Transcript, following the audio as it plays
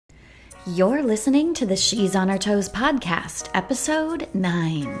You're listening to the She's on Her Toes podcast, episode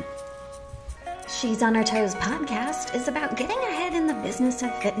 9. She's on Her Toes podcast is about getting ahead in the business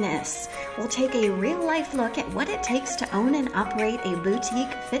of fitness. We'll take a real-life look at what it takes to own and operate a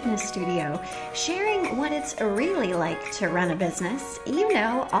boutique fitness studio, sharing what it's really like to run a business. You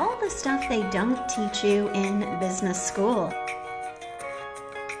know, all the stuff they don't teach you in business school.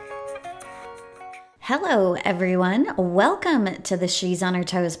 Hello, everyone. Welcome to the She's on Her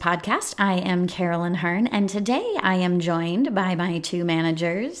Toes podcast. I am Carolyn Hearn, and today I am joined by my two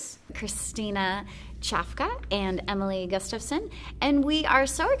managers, Christina Chafka and Emily Gustafson. And we are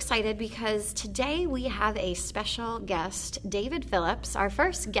so excited because today we have a special guest, David Phillips, our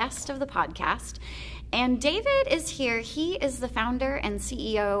first guest of the podcast. And David is here. He is the founder and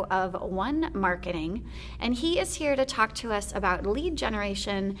CEO of One Marketing, and he is here to talk to us about lead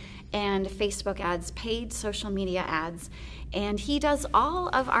generation and Facebook ads, paid social media ads. And he does all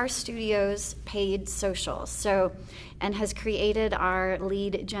of our studio's paid socials. And has created our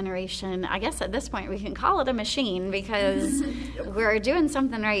lead generation. I guess at this point we can call it a machine because we're doing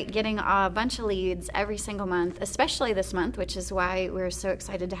something right, getting a bunch of leads every single month, especially this month, which is why we're so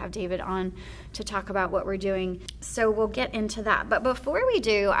excited to have David on to talk about what we're doing. So we'll get into that. But before we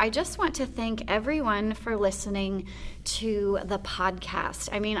do, I just want to thank everyone for listening to the podcast.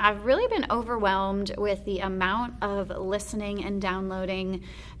 I mean, I've really been overwhelmed with the amount of listening and downloading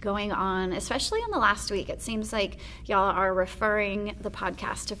going on, especially in the last week. It seems like y'all are referring the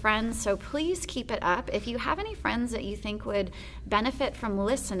podcast to friends, so please keep it up. If you have any friends that you think would benefit from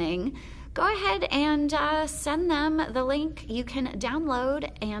listening, go ahead and send them the link. You can download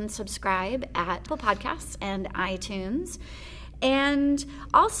and subscribe at Apple Podcasts and iTunes. And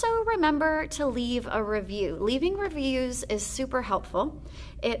also remember to leave a review. Leaving reviews is super helpful.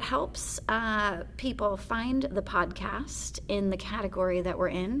 It helps people find the podcast in the category that we're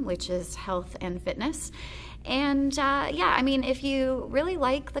in, which is health and fitness. And if you really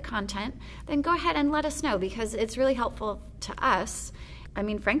like the content, then go ahead and let us know because it's really helpful to us. I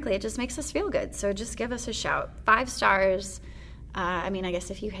mean, frankly, it just makes us feel good. So just give us a shout. 5 stars. I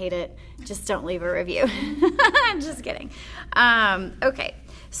guess if you hate it, just don't leave a review. I'm just kidding. Okay,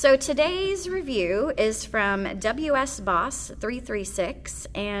 so today's review is from WS Boss 336,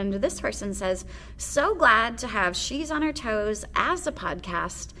 and this person says, so glad to have She's on Her Toes as a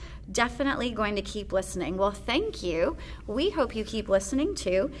podcast. Definitely going to keep listening. Well, thank you. We hope you keep listening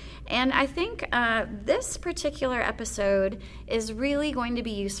too. And I think this particular episode is really going to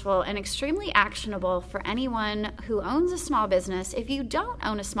be useful and extremely actionable for anyone who owns a small business. If you don't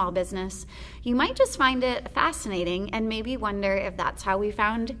own a small business, you might just find it fascinating and maybe wonder if that's how we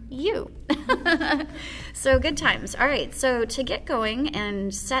found you. So good times. All right, so to get going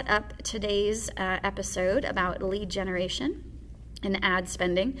and set up today's episode about lead generation and ad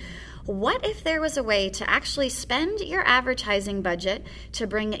spending, what if there was a way to actually spend your advertising budget to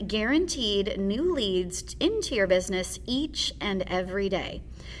bring guaranteed new leads into your business each and every day?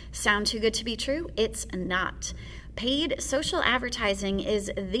 Sound too good to be true? It's not. Paid social advertising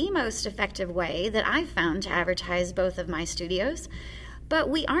is the most effective way that I've found to advertise both of my studios. But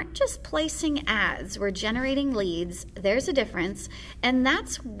we aren't just placing ads, we're generating leads. There's a difference, and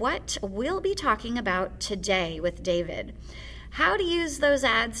that's what we'll be talking about today with David. How to use those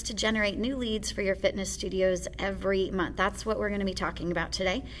ads to generate new leads for your fitness studios every month. That's what we're going to be talking about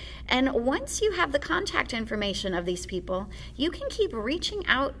today. And once you have the contact information of these people, you can keep reaching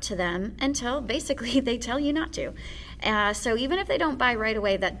out to them until basically they tell you not to. So even if they don't buy right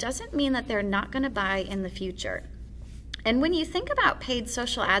away, that doesn't mean that they're not going to buy in the future. And when you think about paid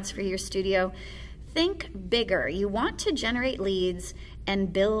social ads for your studio, think bigger. You want to generate leads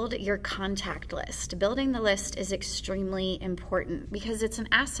and build your contact list. Building the list is extremely important because it's an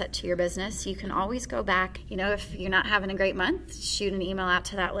asset to your business. You can always go back, if you're not having a great month, shoot an email out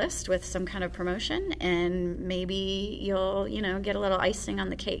to that list with some kind of promotion, and maybe you'll, get a little icing on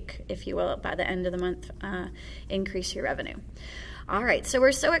the cake, if you will, by the end of the month, increase your revenue. All right, so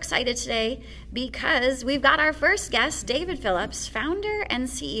we're so excited today because we've got our first guest, David Phillips, founder and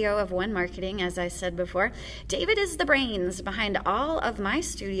CEO of One Marketing, as I said before. David is the brains behind all of my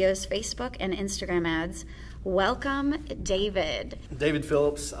studio's Facebook and Instagram ads. Welcome, David. David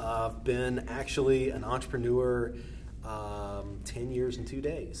Phillips. I've been actually an entrepreneur 10 years and 2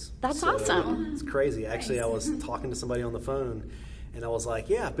 days. That's awesome. It's crazy. Actually, I was talking to somebody on the phone, and I was like,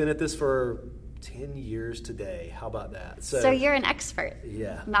 yeah, I've been at this for 10 years today. How about that? So you're an expert.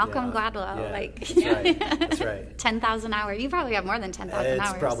 Yeah. Malcolm Gladwell. Yeah, that's right. 10,000 hours. You probably have more than 10,000 hours.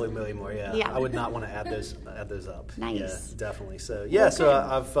 It's probably a million more, yeah. I would not want to add those up. Nice. Yeah, definitely. So,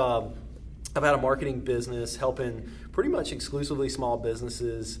 I've I've had a marketing business helping pretty much exclusively small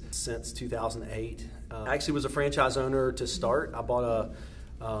businesses since 2008. I actually was a franchise owner to start. I bought a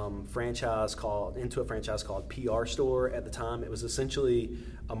franchise called PR Store at the time. It was essentially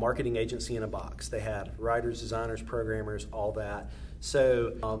a marketing agency in a box. They had writers, designers, programmers, all that.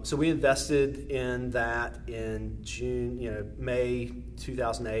 So we invested in that in May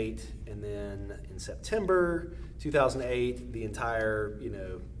 2008, and then in September 2008, the entire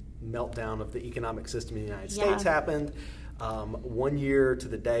meltdown of the economic system in the United States happened. 1 year to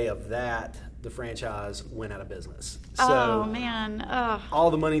the day of that, the franchise went out of business. So all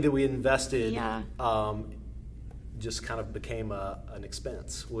the money that we invested just kind of became an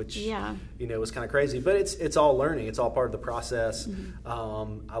expense, which was kind of crazy. But it's all learning. It's all part of the process.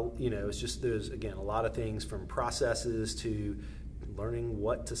 It's just there's again a lot of things from processes to learning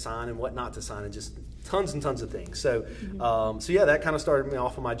what to sign and what not to sign, and just tons and tons of things. So that kind of started me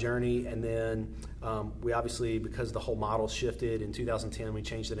off on my journey. And then we obviously, because the whole model shifted in 2010, we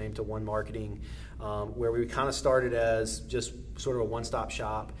changed the name to One Marketing, where we kind of started as just sort of a one-stop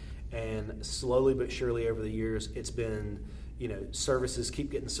shop. And slowly but surely over the years, it's been, services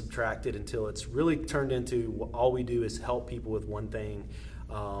keep getting subtracted until it's really turned into all we do is help people with one thing,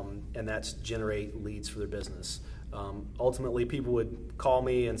 and that's generate leads for their business. Ultimately, people would call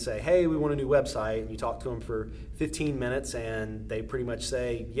me and say, hey, we want a new website. And you talk to them for 15 minutes, and they pretty much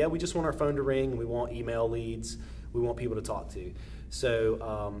say, yeah, we just want our phone to ring, and we want email leads. We want people to talk to.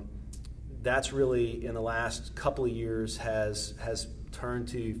 So that's really, in the last couple of years, has turned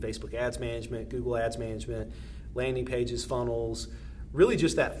to Facebook Ads Management, Google Ads Management, landing pages, funnels, really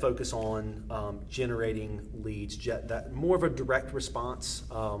just that focus on generating leads, that more of a direct response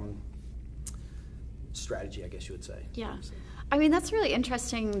strategy, I guess you would say. Yeah. I mean, that's really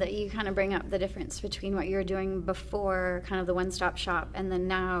interesting that you kind of bring up the difference between what you were doing before, kind of the one-stop shop, and then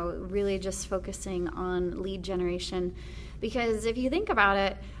now really just focusing on lead generation. Because if you think about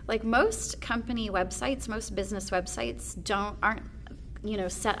it, like most company websites, most business websites aren't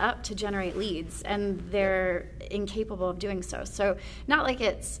set up to generate leads, and they're incapable of doing so. So not like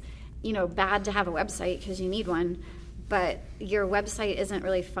it's, bad to have a website because you need one, but your website isn't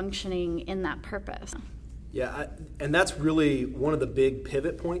really functioning in that purpose. Yeah, and that's really one of the big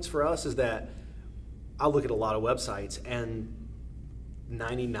pivot points for us, is that I look at a lot of websites, and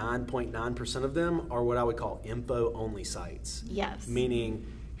 99.9% of them are what I would call info-only sites. Yes. Meaning,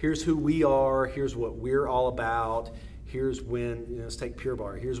 here's who we are, here's what we're all about, here's when, let's take Pure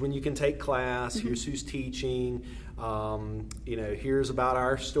Barre, here's when you can take class, here's who's teaching, here's about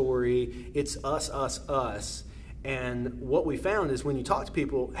our story. It's us, us, us. And what we found is when you talk to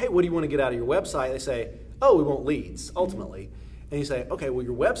people, hey, what do you want to get out of your website? They say, oh, we want leads, ultimately. And you say, okay, well,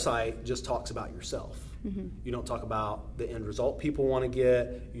 your website just talks about yourself. You don't talk about the end result people want to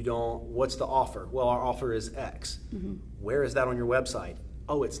get. You don't, what's the offer? Well, our offer is X. Where is that on your website?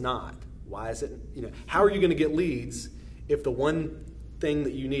 Oh, it's not. Why is it, how are you going to get leads if the one thing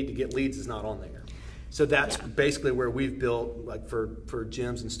that you need to get leads is not on there? So that's basically where we've built, like for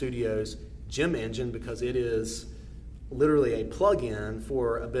gyms and studios, Gym Engine, because it is literally a plug-in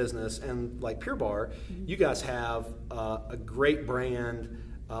for a business. And like Pure Barre, you guys have a great brand,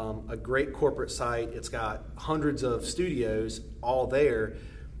 a great corporate site. It's got hundreds of studios all there.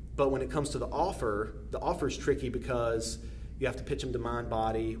 But when it comes to the offer is tricky because you have to pitch them to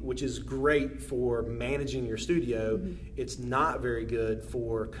MindBody, which is great for managing your studio. It's not very good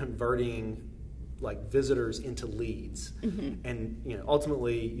for converting like visitors into leads. And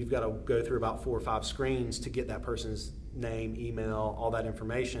ultimately you've got to go through about 4 or 5 screens to get that person's name, email, all that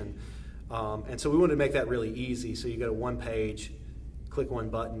information. And so we wanted to make that really easy. So you go to one page, click one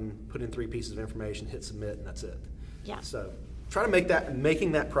button, put in 3 pieces of information, hit submit, and that's it. So try to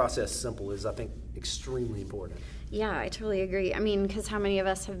making that process simple is, I think, extremely important. Yeah, I totally agree. I mean, because how many of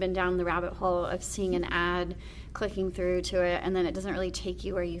us have been down the rabbit hole of seeing an ad, clicking through to it, and then it doesn't really take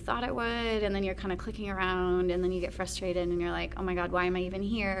you where you thought it would, and then you're kind of clicking around, and then you get frustrated, and you're like, oh my God, why am I even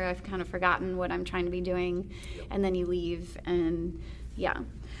here? I've kind of forgotten what I'm trying to be doing, and then you leave, and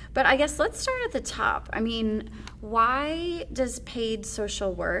But I guess let's start at the top. I mean, why does paid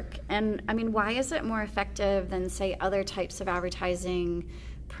social work? And I mean, why is it more effective than, say, other types of advertising,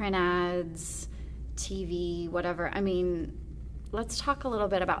 print ads, TV, whatever? I mean, let's talk a little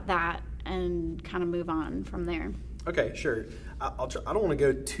bit about that and kind of move on from there. Okay, sure. I'll try. I don't want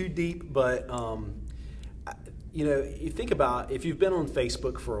to go too deep, but you think about if you've been on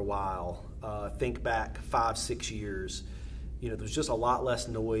Facebook for a while, think back 5-6 years. There's just a lot less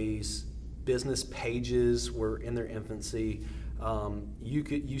noise. Business pages were in their infancy.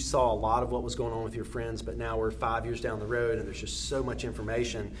 You saw a lot of what was going on with your friends, but now we're 5 years down the road and there's just so much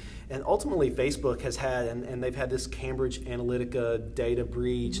information. And ultimately Facebook has had, and they've had this Cambridge Analytica data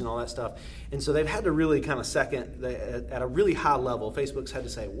breach and all that stuff. And so they've had to really kind of at a really high level, Facebook's had to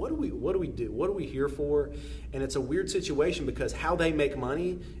say, what do we do? What are we here for? And it's a weird situation because how they make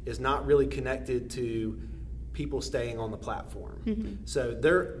money is not really connected to people staying on the platform. So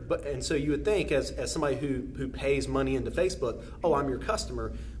so you would think as somebody who pays money into Facebook, oh, I'm your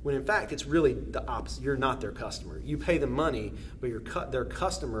customer, when in fact it's really the opposite. You're not their customer. You pay them money, but their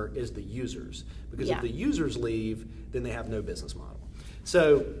customer is the users. Because if the users leave, then they have no business model.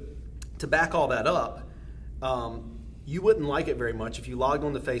 So to back all that up, you wouldn't like it very much if you logged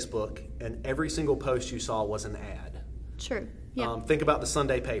onto Facebook and every single post you saw was an ad. True. Yeah. Think about the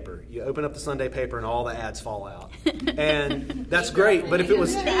Sunday paper. You open up the Sunday paper and all the ads fall out, and that's great. But if it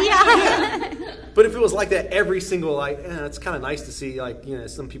was, but if it was like that every single, it's kind of nice to see.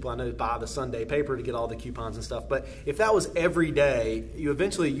 Some people I know buy the Sunday paper to get all the coupons and stuff. But if that was every day, you would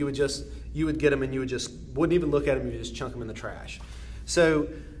get them and you wouldn't even look at them. You would just chunk them in the trash. So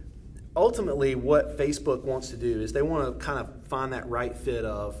ultimately, what Facebook wants to do is they want to kind of find that right fit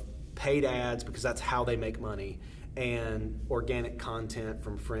of paid ads because that's how they make money, and organic content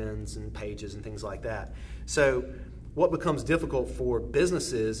from friends and pages and things like that. So what becomes difficult for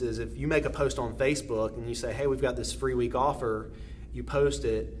businesses is if you make a post on Facebook and you say, hey, we've got this free week offer, you post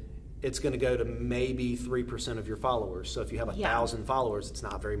it, it's going to go to maybe 3% of your followers. So if you have 1,000 followers, it's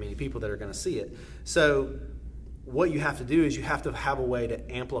not very many people that are going to see it. So what you have to do is you have to have a way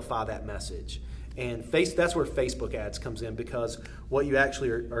to amplify that message. And that's where Facebook ads comes in, because what you actually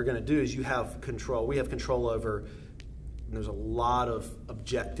are going to do is you have control. We have control over, there's a lot of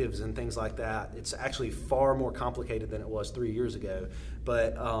objectives and things like that. It's actually far more complicated than it was 3 years ago.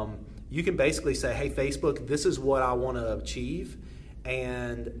 But you can basically say, hey, Facebook, this is what I want to achieve,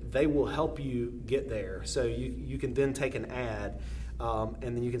 and they will help you get there. So you can then take an ad, and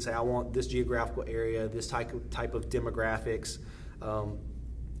then you can say, I want this geographical area, this type of demographics.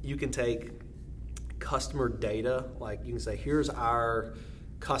 You can take customer data, like you can say, here's our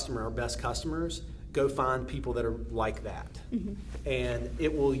best customers, go find people that are like that. And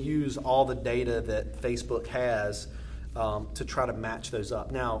it will use all the data that Facebook has to try to match those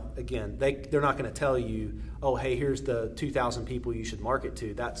up. Now, again, they're not going to tell you, oh, hey, here's the 2,000 people you should market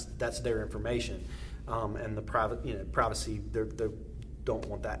to. That's their information. And the privacy, they don't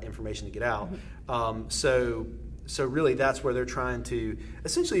want that information to get out. So really that's where they're trying to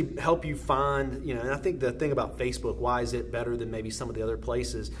essentially help you find, and I think the thing about Facebook, why is it better than maybe some of the other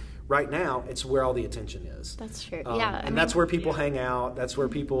places? Right now, it's where all the attention is. That's true. That's where people hang out. That's where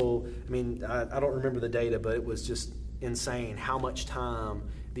people, I don't remember the data, but it was just insane how much time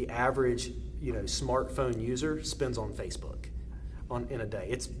the average, smartphone user spends on Facebook in a day.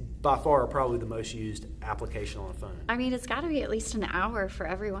 It's by far probably the most used application on a phone. It's got to be at least an hour for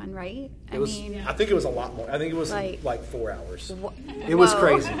everyone, right? I think it was a lot more. I think it was like 4 hours. It was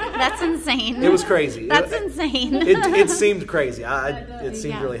crazy. That's insane. It was crazy. That's insane. It seemed crazy. It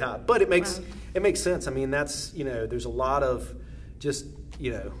seemed really high, but it makes sense. That's there's a lot of just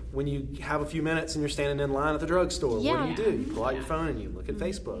when you have a few minutes and you're standing in line at the drugstore, what do? You pull out your phone and you look at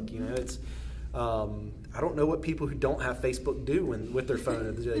Facebook. It's. I don't know what people who don't have Facebook do with their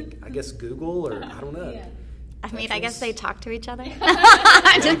phone. I guess Google, or I don't know. I guess they talk to each other.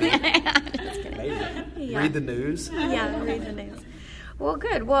 Maybe. Read the news. Yeah, read the news. Well,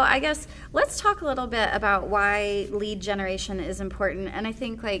 good. Well, I guess let's talk a little bit about why lead generation is important. And I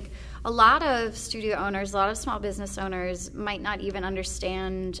think a lot of studio owners, a lot of small business owners might not even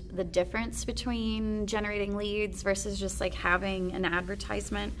understand the difference between generating leads versus just having an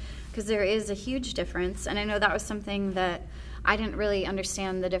advertisement, because there is a huge difference. And I know that was something that I didn't really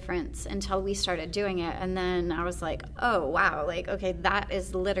understand the difference until we started doing it. And then I was like, oh, wow, okay, that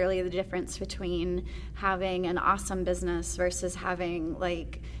is literally the difference between having an awesome business versus having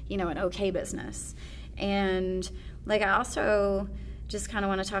an okay business. And I also just kind of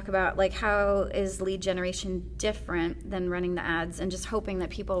want to talk about how is lead generation different than running the ads and just hoping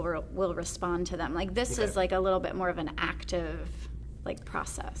that people will respond to them. This is a little bit more of an active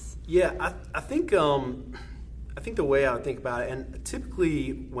process. Yeah, I think the way I would think about it, and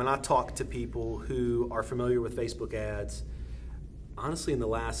typically when I talk to people who are familiar with Facebook ads, honestly in the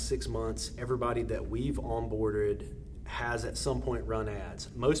last 6 months, everybody that we've onboarded has at some point run ads.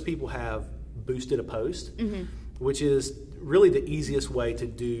 Most people have boosted a post, which is really the easiest way to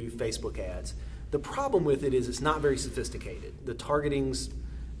do Facebook ads. The problem with it is it's not very sophisticated. The targeting's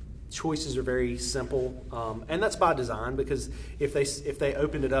choices are very simple, and that's by design, because if they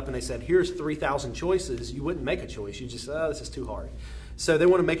opened it up and they said, here's 3,000 choices, you wouldn't make a choice. You just, this is too hard. So they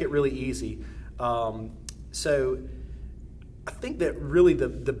want to make it really easy. So I think that really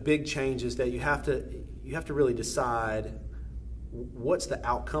the big change is that you have to really decide what's the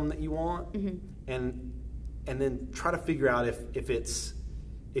outcome that you want, and then try to figure out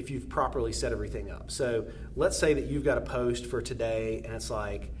if you've properly set everything up. So let's say that you've got a post for today, and it's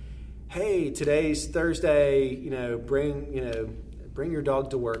like, hey, today's Thursday, bring your dog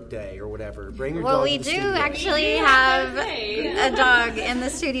to work day or whatever. Bring your dog to the studio. Well, we do actually have a dog in the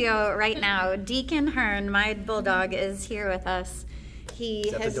studio right now. Deacon Hearn, my bulldog, is here with us.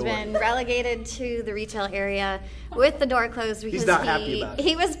 He has been relegated to the retail area with the door closed because he's not happy about it.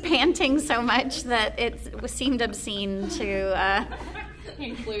 He was panting so much that it seemed obscene to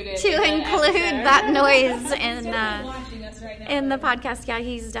include that noise in the podcast. Yeah,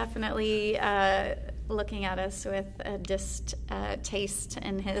 he's definitely looking at us with a distaste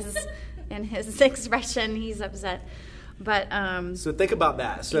in his expression. He's upset. But so think about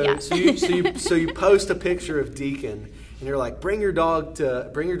that. So you post a picture of Deacon, and you're like, bring your dog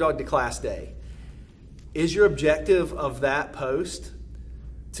to class day. Is your objective of that post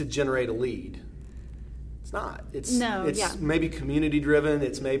to generate a lead? It's not. It's maybe community driven.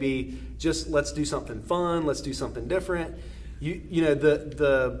 It's maybe just let's do something fun. Let's do something different.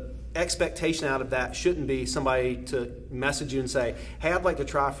 The expectation out of that shouldn't be somebody to message you and say, hey, I'd like to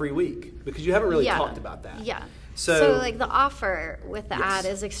try a free week, because you haven't really talked about that. Yeah. So like the offer with the ad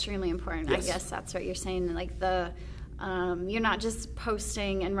is extremely important. Yes. I guess that's what you're saying. Like you're not just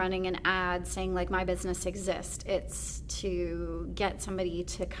posting and running an ad saying like my business exists. It's to get somebody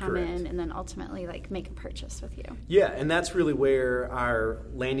to come in and then ultimately like make a purchase with you. Yeah, and that's really where our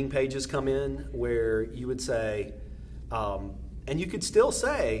landing pages come in, where you would say, and you could still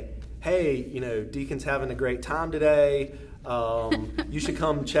say, hey, Deacon's having a great time today. You should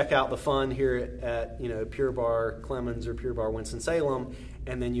come check out the fun here at Pure Barre Clemens or Pure Barre Winston-Salem,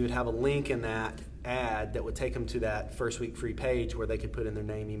 and then you would have a link in that ad that would take them to that first week free page where they could put in their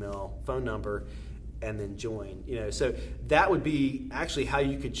name, email, phone number, and then join. So that would be actually how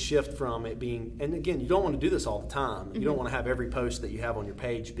you could shift from it being, and again, you don't want to do this all the time. Mm-hmm. You don't want to have every post that you have on your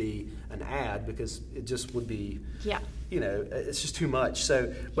page be an ad, because it just would be, it's just too much.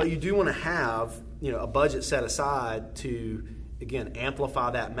 So, but you do want to have, a budget set aside to, again, amplify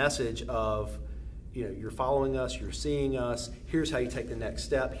that message of, you're following us, you're seeing us, here's how you take the next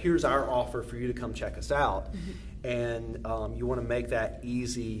step, here's our offer for you to come check us out. Mm-hmm. And you want to make that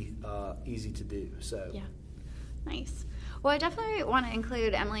easy to do. So yeah, nice. Well, I definitely want to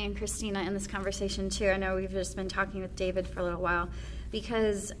include Emily and Christina in this conversation too. I know we've just been talking with David for a little while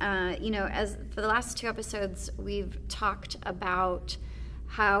because as for the last 2 episodes, we've talked about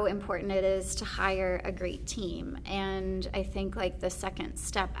how important it is to hire a great team. And I think like the second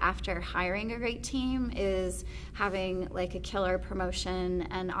step after hiring a great team is having like a killer promotion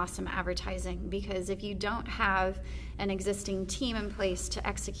and awesome advertising, because if you don't have an existing team in place to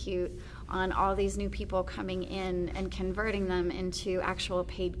execute on all these new people coming in and converting them into actual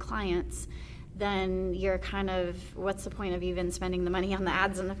paid clients, then you're kind of, what's the point of even spending the money on the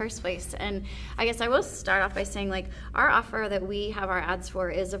ads in the first place? And I guess I will start off by saying, like, our offer that we have our ads for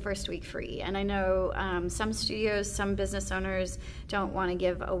is a first week free. And I know some studios, some business owners don't want to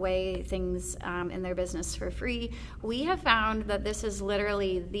give away things in their business for free. We have found that this is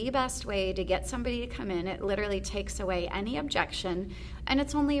literally the best way to get somebody to come in. It literally takes away any objection, and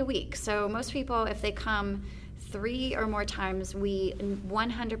it's only a week. So most people, if they come 3 or more times, we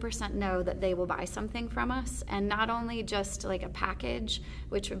 100% know that they will buy something from us, and not only just like a package,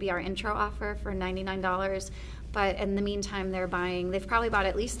 which would be our intro offer for $99, but in the meantime they've probably bought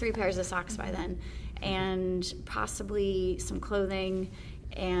at least 3 pairs of socks by then, and possibly some clothing,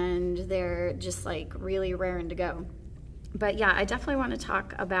 and they're just like really raring to go. But yeah, I definitely want to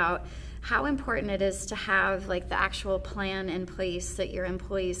talk about how important it is to have like the actual plan in place that your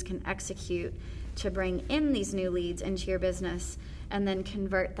employees can execute to bring in these new leads into your business and then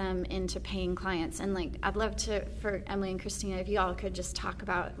convert them into paying clients. And like, I'd love for Emily and Christina, if you all could just talk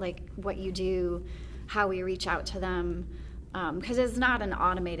about like what you do, how we reach out to them, because it's not an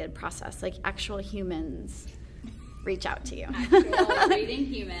automated process. Like actual humans reach out to you. Actual reading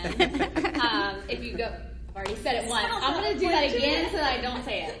humans. If you go, I've already said it once. I'm going to do that again so that I don't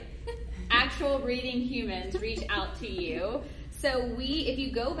say it. Actual reading humans reach out to you. So if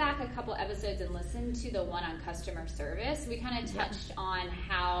you go back a couple episodes and listen to the one on customer service, we kind of touched on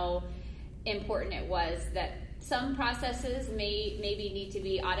how important it was that some processes maybe need to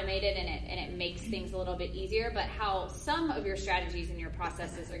be automated, and it makes things a little bit easier, but how some of your strategies and your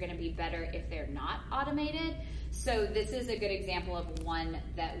processes are going to be better if they're not automated. So this is a good example of one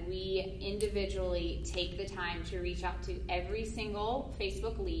that we individually take the time to reach out to every single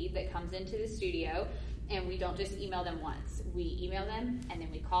Facebook lead that comes into the studio, and we don't just email them once. We email them, and then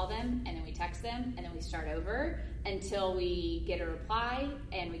we call them, and then we text them, and then we start over until we get a reply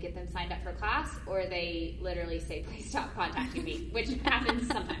and we get them signed up for class, or they literally say, please stop contacting me, which happens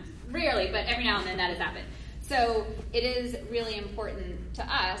sometimes. Rarely, but every now and then that has happened. So it is really important to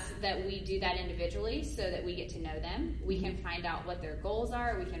us that we do that individually so that we get to know them. We can find out what their goals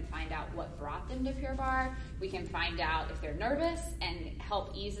are. We can find out what brought them to Pure Barre. We can find out if they're nervous and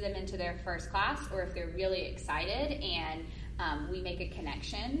help ease them into their first class, or if they're really excited and we make a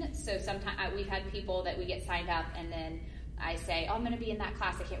connection. So sometimes we've had people that we get signed up, and then I say, oh, I'm going to be in that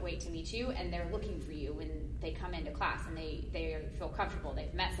class. I can't wait to meet you. And they're looking for you when they come into class, and they feel comfortable.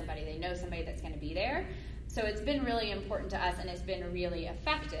 They've met somebody. They know somebody that's going to be there. So it's been really important to us, and it's been really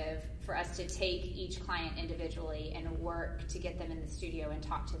effective for us to take each client individually and work to get them in the studio and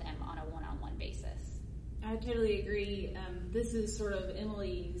talk to them on a one-on-one basis. I totally agree. This is sort of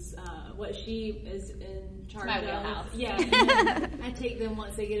Emily's, what she is in charge of. Wheelhouse. Yeah, and I take them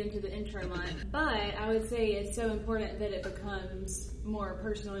once they get into the intro line. But I would say it's so important that it becomes more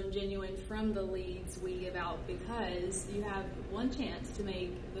personal and genuine from the leads we give out, because you have one chance to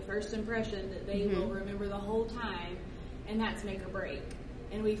make the first impression that they will remember the whole time, and that's make or break.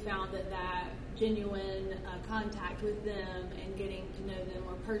 And we found that genuine contact with them and getting to know them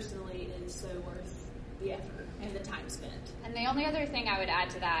more personally is so worth the effort and the time spent. And the only other thing I would add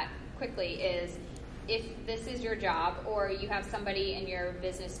to that quickly is, if this is your job or you have somebody in your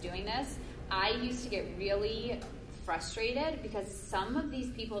business doing this, I used to get really frustrated because some of these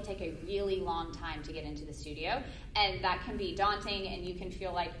people take a really long time to get into the studio, and that can be daunting, and you can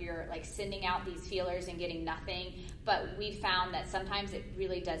feel like you're like sending out these feelers and getting nothing. But we found that sometimes it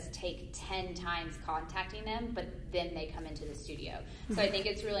really does take 10 times contacting them, but then they come into the studio. So I think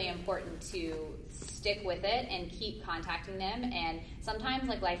it's really important to stick with it and keep contacting them. And sometimes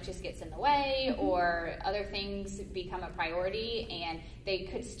like life just gets in the way, or other things become a priority, and they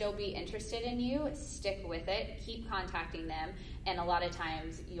could still be interested in you. Stick with it, keep contacting them, and a lot of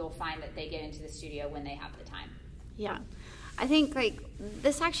times you'll find that they get into the studio when they have the time. Yeah, I think like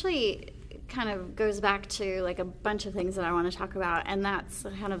this actually kind of goes back to like a bunch of things that I want to talk about, and that's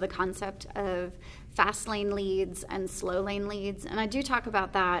kind of the concept of fast lane leads and slow lane leads. And I do talk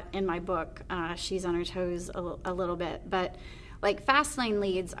about that in my book, She's on Her Toes, a little bit. But like fast lane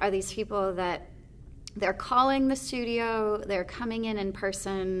leads are these people that they're calling the studio, they're coming in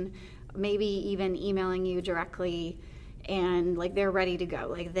person, maybe even emailing you directly, and like they're ready to go.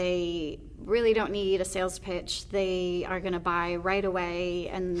 Like they really don't need a sales pitch. They are going to buy right away,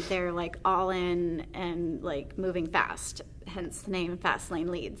 and they're like all in and like moving fast, hence the name fast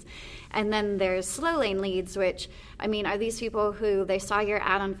lane leads. And then there's slow lane leads, which I mean are these people who they saw your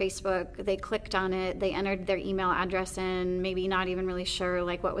ad on Facebook, they clicked on it, they entered their email address in, maybe not even really sure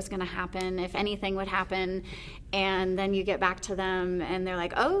like what was going to happen, if anything would happen, and then you get back to them and they're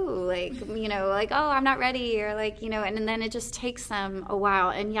like, oh, like, you know, like, oh, I'm not ready, or like, you know, and then it just takes them a while.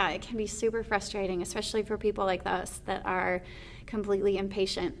 And yeah, it can be super frustrating, especially for people like us that are completely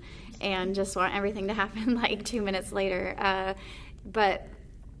impatient and just want everything to happen like 2 minutes later. But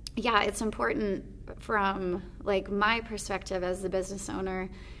yeah, it's important from like my perspective as the business owner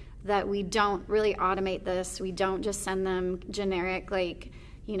that we don't really automate this. We don't just send them generic, like,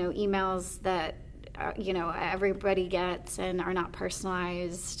 you know, emails that you know, everybody gets and are not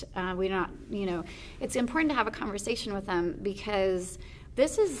personalized. We don't, you know, it's important to have a conversation with them, because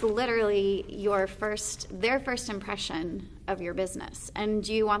this is literally their first impression of your business. And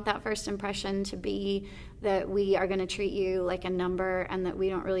do you want that first impression to be that we are going to treat you like a number, and that we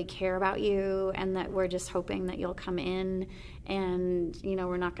don't really care about you, and that we're just hoping that you'll come in, and, you know,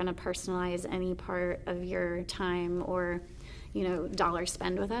 we're not going to personalize any part of your time or, you know, dollar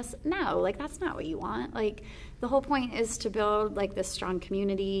spend with us? No, like that's not what you want. Like the whole point is to build like this strong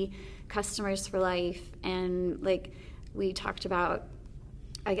community, customers for life. And like we talked about,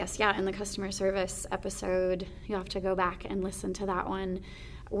 I guess, yeah, in the customer service episode, you'll have to go back and listen to that one.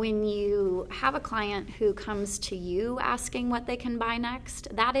 When you have a client who comes to you asking what they can buy next,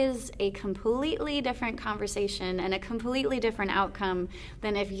 that is a completely different conversation and a completely different outcome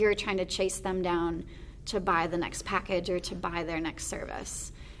than if you're trying to chase them down to buy the next package or to buy their next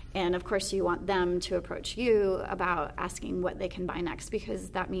service. And of course you want them to approach you about asking what they can buy next, because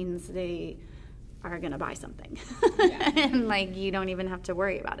that means they are going to buy something. Yeah. And like you don't even have to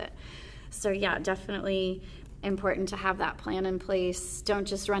worry about it. So yeah, definitely important to have that plan in place. Don't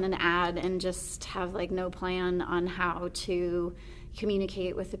just run an ad and just have like no plan on how to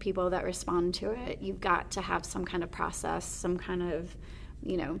communicate with the people that respond to it. You've got to have some kind of process, some kind of,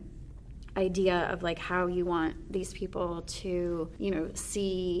 idea of like how you want these people to,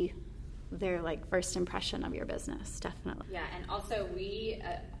 see their like first impression of your business. Definitely. Yeah, and also we,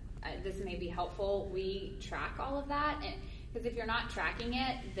 this may be helpful, we track all of that, because if you're not tracking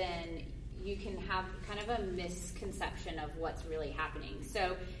it, then you can have kind of a misconception of what's really happening.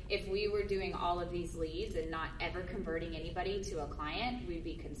 So if we were doing all of these leads and not ever converting anybody to a client, we'd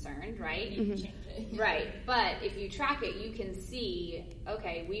be concerned, right? Mm-hmm. Right. But if you track it, you can see,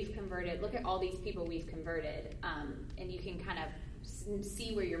 okay, we've converted, look at all these people we've converted, and you can kind of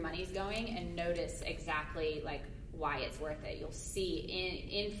see where your money's going and notice exactly like why it's worth it. You'll see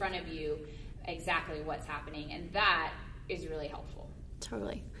in front of you exactly what's happening, and that is really helpful.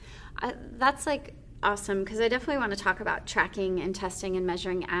 Totally. That's like awesome, because I definitely want to talk about tracking and testing and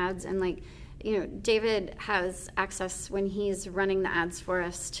measuring ads. And like, David has access when he's running the ads for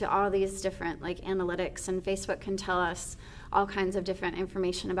us to all these different like analytics, and Facebook can tell us all kinds of different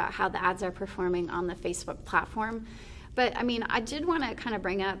information about how the ads are performing on the Facebook platform. But I mean, I did want to kind of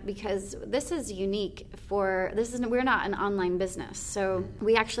bring up, because this is unique we're not an online business. So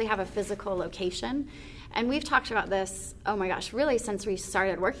we actually have a physical location. And we've talked about this, oh my gosh, really since we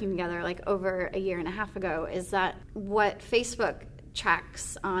started working together, like over a year and a half ago, is that what Facebook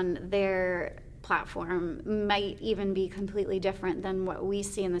tracks on their platform might even be completely different than what we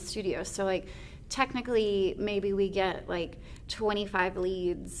see in the studio. So like technically maybe we get like 25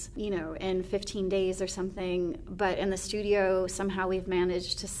 leads, in 15 days or something, but in the studio somehow we've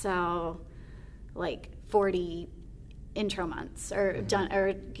managed to sell like 40 intro months, or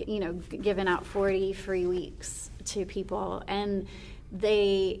given out 40 free weeks to people, and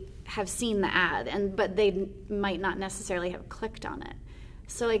they have seen the ad, but they might not necessarily have clicked on it.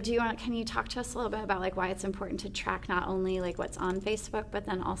 So like, can you talk to us a little bit about like why it's important to track not only like what's on Facebook, but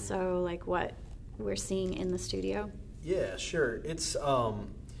then also like what we're seeing in the studio? Yeah, sure. It's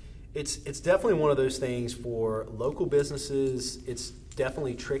definitely one of those things for local businesses. It's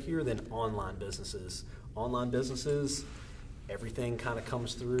definitely trickier than online businesses. Online businesses, everything kind of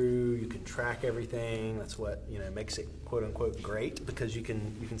comes through. You can track everything. That's what makes it quote unquote great, because you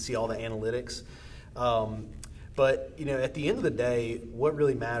can see all the analytics. But at the end of the day, what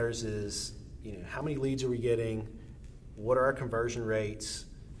really matters is how many leads are we getting, what are our conversion rates,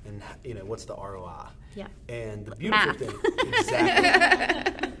 and what's the ROI. Yeah. And the beautiful thing,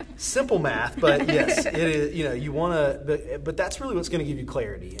 exactly. Simple math, but yes, it is. You want to, but that's really what's going to give you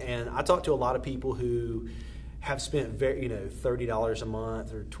clarity. And I talk to a lot of people who have spent $30 a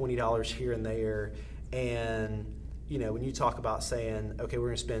month or $20 here and there, and when you talk about saying, okay, we're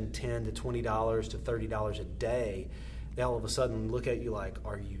going to spend $10 to $20 to $30 a day, they all of a sudden look at you like,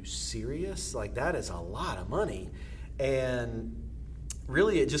 are you serious? Like, that is a lot of money. And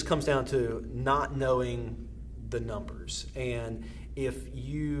really, it just comes down to not knowing the numbers. And if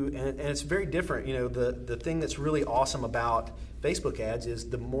you, and it's very different, the thing that's really awesome about Facebook ads is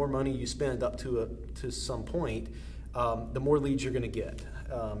the more money you spend up to some point, the more leads you're going to get.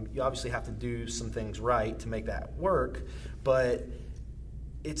 You obviously have to do some things right to make that work, but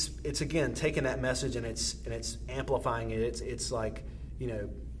it's again taking that message and it's amplifying it. It's like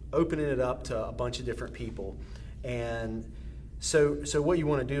opening it up to a bunch of different people. And so what you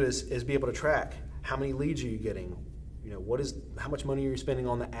want to do is be able to track how many leads are you getting. How much money are you spending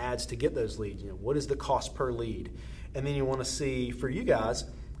on the ads to get those leads? What is the cost per lead? And then you want to see, for you guys,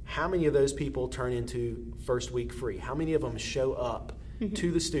 how many of those people turn into first week free? How many of them show up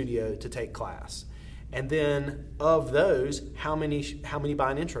to the studio to take class? And then of those, how many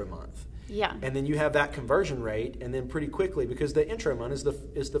buy an intro month? Yeah. And then you have that conversion rate, and then pretty quickly, because the intro month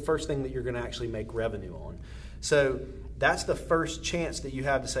is the first thing that you're going to actually make revenue on. So that's the first chance that you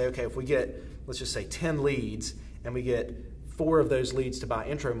have to say, okay, if we get, let's just say 10 leads, and we get 4 of those leads to buy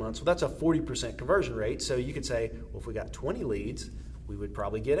intro months, well, that's a 40% conversion rate. So you could say, well, if we got 20 leads, we would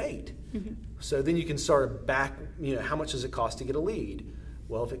probably get 8. Mm-hmm. So then you can start back, how much does it cost to get a lead?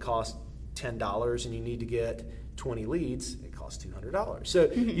 Well, if it costs $10 and you need to get 20 leads, it costs $200.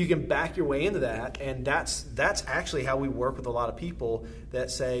 So you can back your way into that, and that's actually how we work with a lot of people that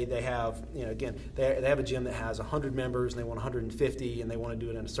say they have, again, they have a gym that has 100 members and they want 150 and they want to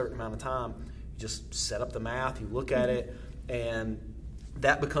do it in a certain amount of time. You just set up the math, you look at it, and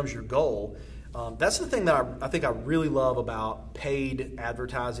that becomes your goal. That's the thing that I think I really love about paid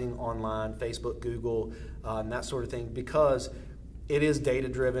advertising online, Facebook, Google, and that sort of thing, because it is data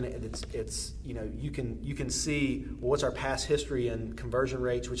driven. It's you can see what's our past history and conversion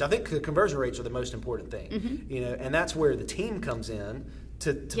rates, which I think the conversion rates are the most important thing. And that's where the team comes in.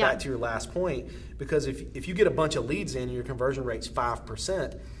 To back to your last point, because if you get a bunch of leads in and your conversion rate's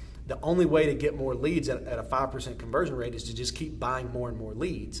 5%, the only way to get more leads at a 5% conversion rate is to just keep buying more and more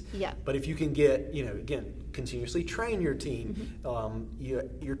leads. Yeah. But if you can get, again, continuously train your team,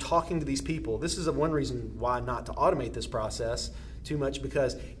 you're talking to these people. This is one reason why not to automate this process too much,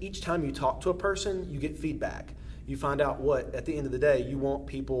 because each time you talk to a person, you get feedback. You find out what, at the end of the day, you want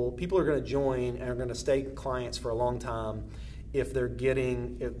people are going to join and are going to stay clients for a long time if they're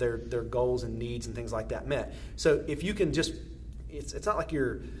getting their goals and needs and things like that met. So if you can just, it's not like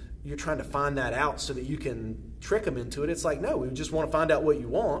you're trying to find that out so that you can trick them into it. It's like, no, we just want to find out what you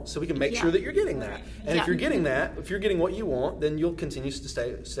want so we can make sure that you're getting that. And if you're getting that, if you're getting what you want, then you'll continue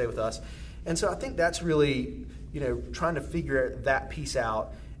to stay with us. And so I think that's really, trying to figure that piece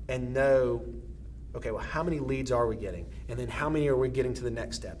out and know, okay, well, how many leads are we getting? And then how many are we getting to the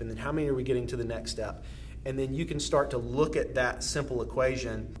next step? And then how many are we getting to the next step? And then you can start to look at that simple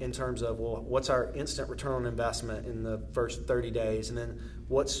equation in terms of, well, what's our instant return on investment in the first 30 days? And then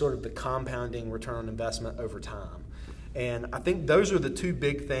what's sort of the compounding return on investment over time? And I think those are the two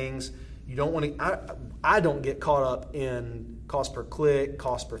big things. You don't want to, I don't get caught up in cost per click,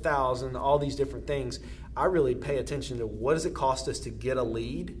 cost per thousand, all these different things. I really pay attention to what does it cost us to get a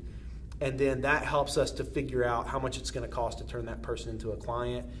lead? And then that helps us to figure out how much it's going to cost to turn that person into a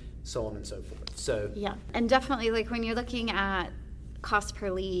client, so on and so forth. So yeah, and definitely, like, when you're looking at cost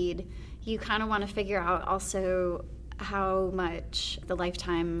per lead, you kind of want to figure out also how much the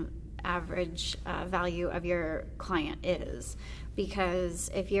lifetime average value of your client is,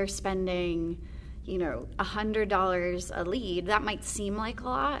 because if you're spending $100 a lead, that might seem like a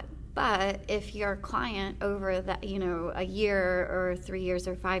lot. But if your client over that, a year or 3 years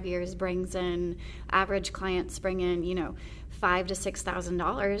or 5 years average clients bring in, $5,000 to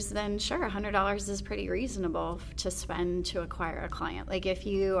 $6,000, then sure, $100 is pretty reasonable to spend to acquire a client. Like if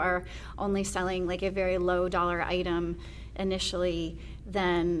you are only selling like a very low dollar item initially,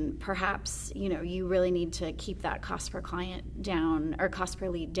 then perhaps, you really need to keep that cost per client down or cost per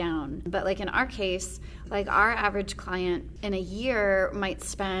lead down. But like in our case, like our average client in a year might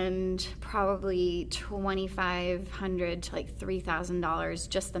spend probably $2,500 to like $3,000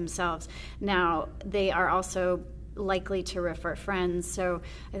 just themselves. Now, they are also likely to refer friends. So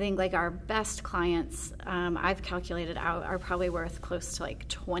I think like our best clients, I've calculated out, are probably worth close to like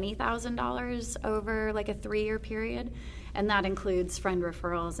 $20,000 over like a 3-year period. And that includes friend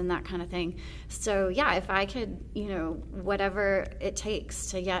referrals and that kind of thing. So yeah, if I could, whatever it takes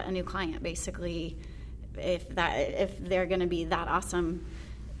to get a new client, basically, if they're going to be that awesome,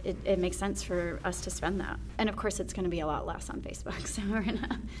 it makes sense for us to spend that. And of course, it's going to be a lot less on Facebook. So we're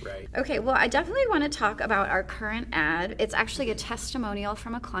gonna. Right. Okay. Well, I definitely want to talk about our current ad. It's actually a testimonial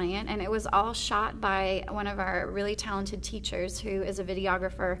from a client, and it was all shot by one of our really talented teachers, who is a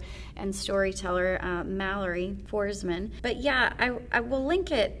videographer and storyteller, Mallory Forsman. But yeah, I will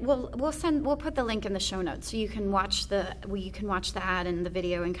link it. We'll put the link in the show notes so you can watch the ad and the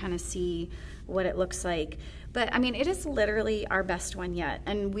video and kind of see what it looks like. But I mean, it is literally our best one yet.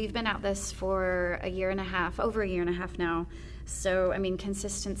 And we've been at this for over a year and a half now. So, I mean,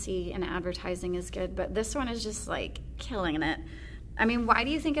 consistency in advertising is good, but this one is just like killing it. I mean, why do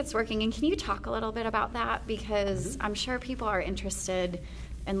you think it's working? And can you talk a little bit about that? Because I'm sure people are interested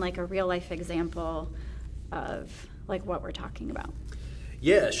in like a real life example of like what we're talking about.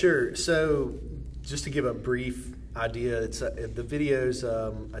 Yeah, sure. So just to give a brief idea, the video's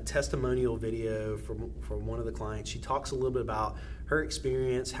a testimonial video from one of the clients. She talks a little bit about her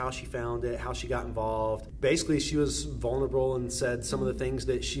experience, how she found it, how she got involved. Basically, she was vulnerable and said some of the things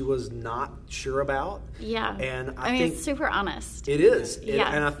that she was not sure about. Yeah. And I mean, it's super honest. It is. Yeah.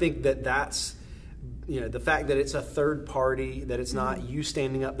 And I think that's, the fact that it's a third party, that it's not you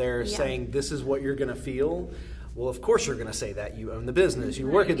standing up there saying this is what you're going to feel. Well, of course you're going to say that. You own the business. You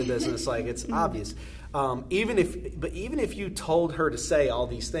work at the business. Like, it's obvious. Even if you told her to say all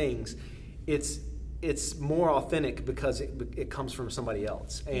these things, it's more authentic because it comes from somebody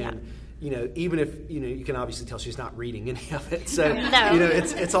else. And even if you can obviously tell she's not reading any of it. So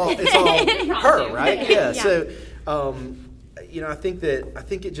it's all her, right? Yeah. So I think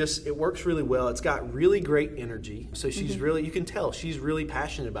it works really well. It's got really great energy. So she's really, you can tell she's really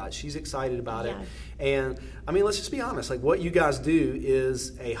passionate about it. She's excited about it. And I mean, let's just be honest. Like, what you guys do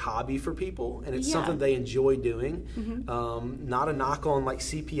is a hobby for people, and it's something they enjoy doing. Not a knock on like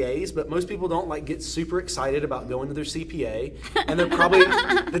CPAs, but most people don't like get super excited about going to their CPA, and they're probably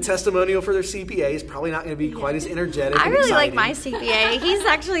the testimonial for their CPA is probably not going to be quite as energetic. I and really exciting. like my CPA. He's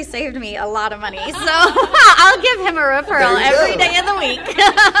actually saved me a lot of money, so I'll give him a referral every day of the week.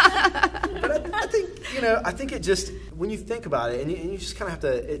 But I think it just, when you think about it, and you just kind of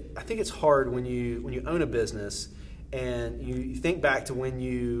have to. I think it's hard when you own a business, and you think back to when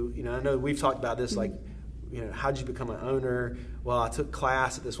I know we've talked about this, like, how did you become an owner? Well, I took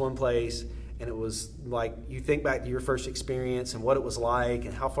class at this one place, and it was like, you think back to your first experience and what it was like,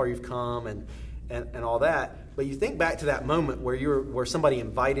 and how far you've come, and all that. But you think back to that moment where somebody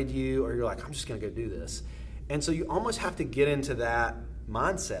invited you, or you're like, I'm just going to go do this. And so you almost have to get into that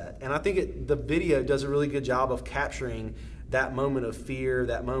mindset. And I think the video does a really good job of capturing that moment of fear,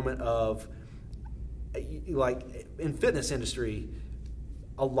 that moment of, like, in fitness industry,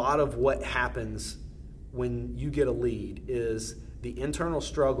 a lot of what happens when you get a lead is the internal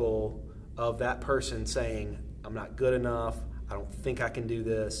struggle of that person saying, I'm not good enough, I don't think I can do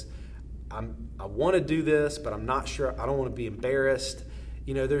this, I want to do this, but I'm not sure, I don't want to be embarrassed.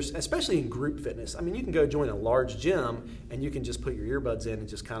 There's, especially in group fitness, I mean, you can go join a large gym and you can just put your earbuds in and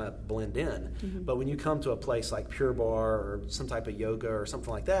just kind of blend in. But when you come to a place like Pure Barre or some type of yoga or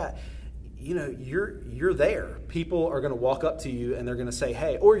something like that, you're there. People are going to walk up to you and they're going to say,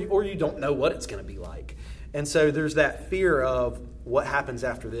 hey, or you don't know what it's going to be like. And so there's that fear of what happens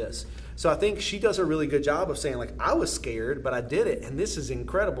after this. So I think she does a really good job of saying, like, I was scared, but I did it, and this is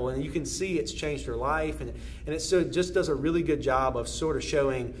incredible. And you can see it's changed her life, and it just does a really good job of sort of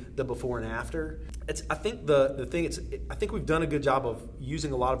showing the before and after. I think I think we've done a good job of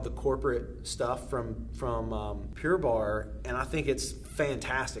using a lot of the corporate stuff from Pure Barre, and I think it's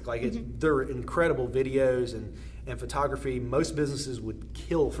fantastic. Like, they're incredible videos and photography. Most businesses would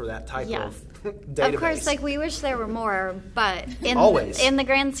kill for that type of database. Of course, like, we wish there were more, but in the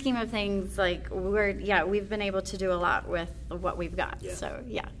grand scheme of things, like, we've been able to do a lot with what we've got. Yeah. So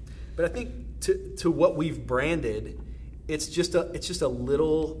But I think to what we've branded, it's just a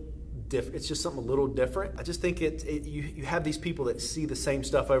little different. It's just something a little different. I just think you have these people that see the same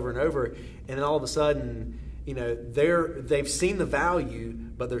stuff over and over, and then all of a sudden, they've seen the value,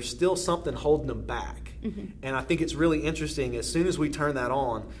 but there's still something holding them back. And I think it's really interesting. As soon as we turn that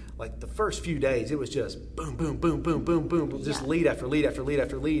on, like the first few days, it was just boom, boom, boom, boom, boom, boom, just lead after lead after lead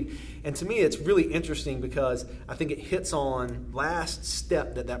after lead. And to me, it's really interesting because I think it hits on last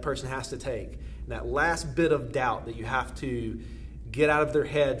step that person has to take, that last bit of doubt that you have to get out of their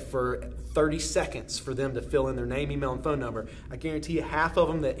head for 30 seconds for them to fill in their name, email, and phone number. I guarantee you half of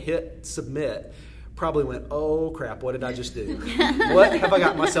them that hit submit probably went, oh crap, what did I just do? What have I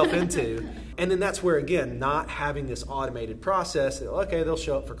got myself into? And then that's where, again, not having this automated process, okay, they'll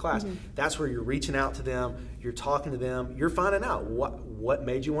show up for class. That's where you're reaching out to them, you're talking to them, you're finding out what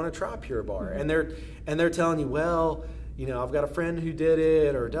made you want to try Pure Barre. And they're telling you, well, I've got a friend who did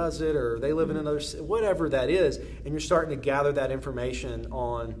it or does it, or they live in another, whatever that is. And you're starting to gather that information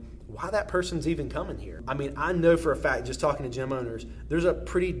on why that person's even coming here. I mean, I know for a fact, just talking to gym owners, there's a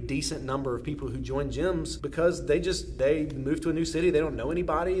pretty decent number of people who join gyms because they move to a new city, they don't know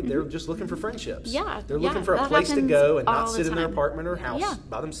anybody, they're just looking for friendships. They're looking for a place to go and not sit in their apartment or house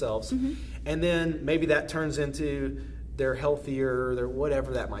by themselves. And then maybe that turns into they're healthier, they're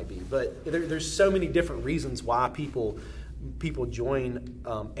whatever that might be. But there's so many different reasons why people join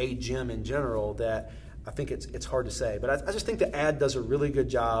a gym in general that I think it's hard to say, but I just think the ad does a really good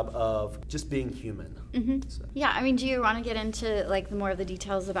job of just being human. So. Yeah, I mean, do you want to get into like more of the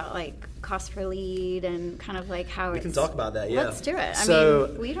details about like cost per lead and kind of like how we can talk about that? Yeah, let's do it. I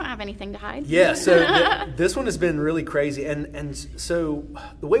mean, we don't have anything to hide. Yeah, so this one has been really crazy, and so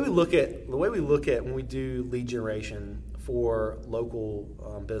the way we look at when we do lead generation for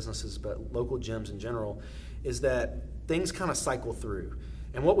local businesses, but local gyms in general, is that things kind of cycle through.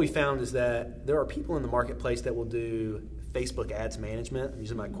 And what we found is that there are people in the marketplace that will do Facebook ads management. I'm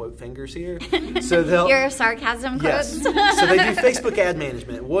using my quote fingers here. So your sarcasm quotes? Yes. So they do Facebook ad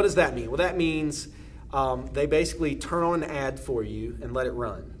management. What does that mean? Well, that means they basically turn on an ad for you and let it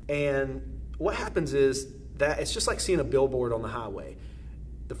run. And what happens is that it's just like seeing a billboard on the highway.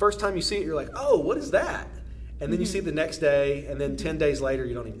 The first time you see it, you're like, oh, what is that? And then you see it the next day, and then 10 days later,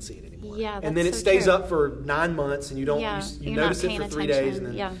 you don't even see it anymore. Yeah, that's and then it stays up for 9 months, and you don't you notice it for 3 days, and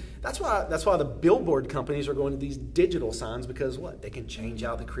then that's why the billboard companies are going to these digital signs because they can change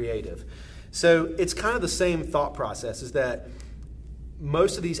out the creative. So it's kind of the same thought process, is that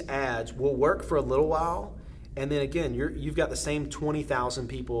most of these ads will work for a little while, and then again, you've got the same 20,000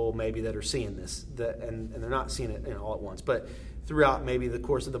 people maybe that are seeing this, and they're not seeing it all at once, but throughout maybe the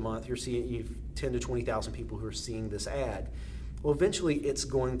course of the month, you've 10 to 20,000 people who are seeing this ad. Well, eventually it's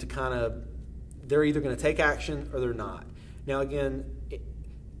going to they're either going to take action or they're not. Now again,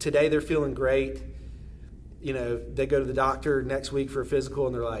 today they're feeling great. They go to the doctor next week for a physical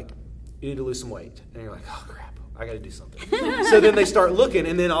and they're like, you need to lose some weight. And you're like, oh crap, I got to do something. So then they start looking,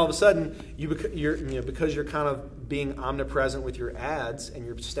 and then all of a sudden because you're kind of being omnipresent with your ads and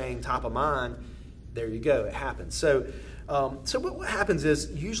you're staying top of mind, there you go, it happens. So what happens is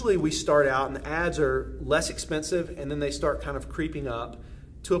usually we start out and the ads are less expensive, and then they start kind of creeping up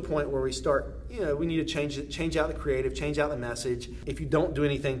to a point where we start, we need to change out the creative, change out the message. If you don't do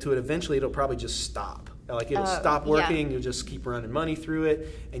anything to it, eventually it'll probably just stop. Like it'll stop working, yeah. You'll just keep running money through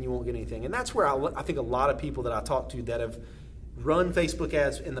it, and you won't get anything. And that's where I think a lot of people that I talk to that have run Facebook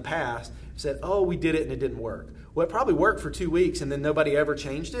ads in the past said, oh, we did it and it didn't work. Well, it probably worked for 2 weeks, and then nobody ever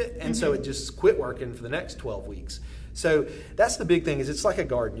changed it, and so it just quit working for the next 12 weeks. So that's the big thing, is it's like a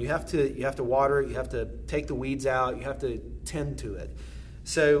garden. You have to water it, you have to take the weeds out, you have to tend to it.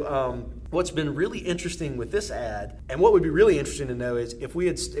 So what's been really interesting with this ad, and what would be really interesting to know, is if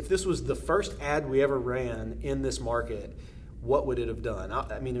this was the first ad we ever ran in this market, what would it have done?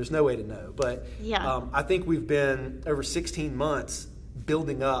 I mean, there's no way to know, but yeah. I think we've been over 16 months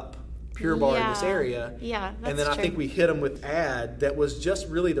building up Pure Barre in this area. Yeah, that's and then I true. think we hit them with ad that was just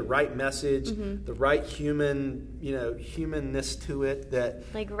really the right message, the right humanness to it. That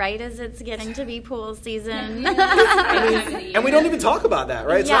like right as it's getting to be pool season. And we don't even talk about that,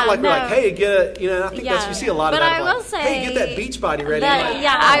 right? It's not like we're like, hey, get a, I think that's, you see a lot of that. But I will say, hey, get that beach body ready.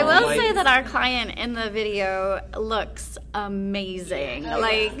 I will say that our client in the video looks amazing.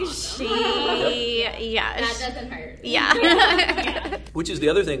 Like that doesn't hurt. Yeah. Which is the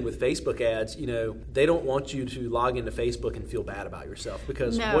other thing with Facebook ads, they don't want you to log into Facebook and feel bad about yourself,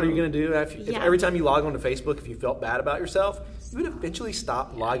 because what are you going to do if every time you log onto Facebook, if you felt bad about yourself, you would eventually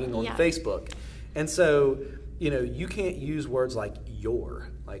stop logging on Facebook. And so, you can't use words like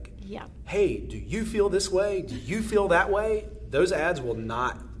hey, do you feel this way? Do you feel that way? Those ads will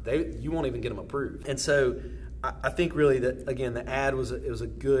not, you won't even get them approved. And so I think really that, again, the ad was a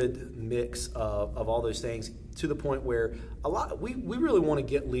good mix of all those things, to the point where we really want to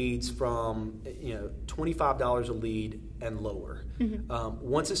get leads from $25 a lead and lower.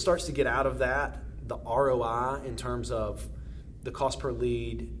 Once it starts to get out of that, the ROI in terms of the cost per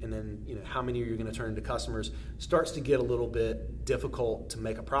lead, and then how many you're going to turn into customers, starts to get a little bit difficult to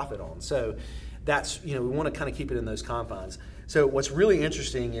make a profit on. So that's we want to kind of keep it in those confines. So what's really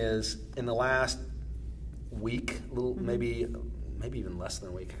interesting is in the last week, maybe even less than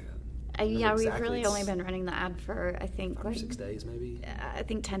a week. We've really only been running the ad for, I think, 6 days, maybe. I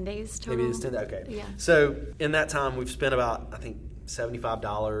think 10 days total. Maybe it's 10 days. Okay. Yeah. So in that time, we've spent about, I think,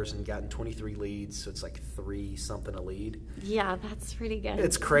 $75 and gotten 23 leads. So it's like $3 something a lead. Yeah, that's pretty good.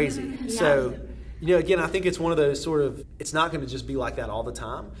 It's crazy. Yeah. So, again, I think it's one of those sort of, it's not going to just be like that all the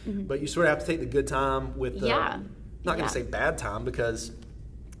time, but you sort of have to take the good time with the, not going to say bad time, because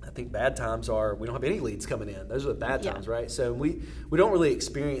I think bad times are we don't have any leads coming in. Those are the bad times, right? So we don't really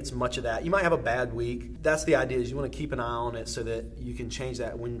experience much of that. You might have a bad week. That's the idea, is you want to keep an eye on it so that you can change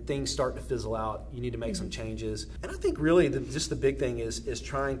that. When things start to fizzle out, you need to make some changes. And I think really just the big thing is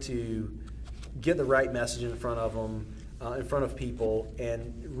trying to get the right message in front of them, in front of people,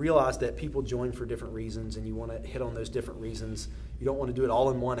 and realize that people join for different reasons, and you want to hit on those different reasons. You don't want to do it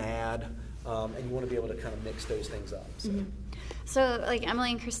all in one ad, and you want to be able to kind of mix those things up. So, like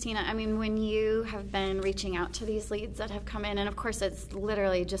Emily and Christina, I mean, when you have been reaching out to these leads that have come in, and of course it's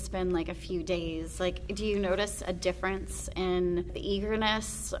literally just been like a few days, like, do you notice a difference in the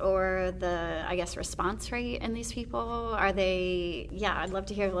eagerness or the, I guess, response rate in these people? Are they, I'd love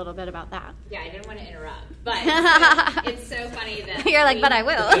to hear a little bit about that. Yeah, I didn't want to interrupt, but it's so funny that... You're like, but I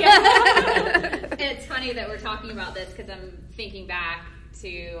will. It's funny that we're talking about this, because I'm thinking back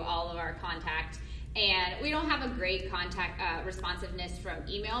to all of our contact. And we don't have a great contact responsiveness from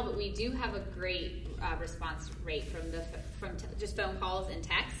email, but we do have a great response rate from just phone calls and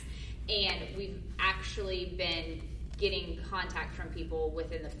texts. And we've actually been getting contact from people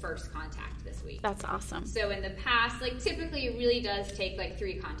within the first contact this week. That's awesome. So in the past, like typically it really does take like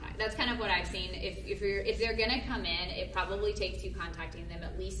 3 contacts. That's kind of what I've seen. If they're gonna come in, it probably takes you contacting them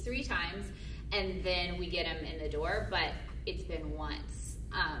at least 3 times, and then we get them in the door. But it's been once.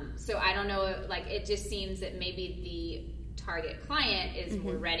 So I don't know, like it just seems that maybe the target client is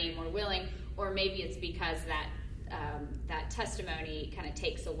more ready, more willing, or maybe it's because that that testimony kind of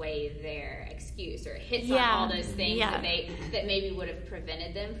takes away their excuse, or hits on all those things that maybe would have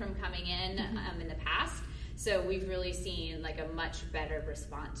prevented them from coming in the past. So we've really seen like a much better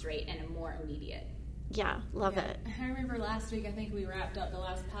response rate and a more immediate. Yeah, love it. I remember last week, I think we wrapped up the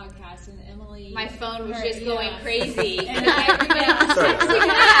last podcast, and Emily... My phone was just going crazy. And literally,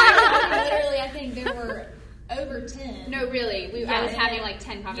 I think there were over 10. No, really. I was having like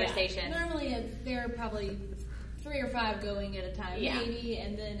 10 conversations. Yeah. Normally, there are probably 3 or 5 going at a time, maybe,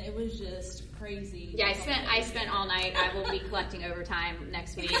 and then it was just crazy. Yeah, I spent all night. I will be collecting overtime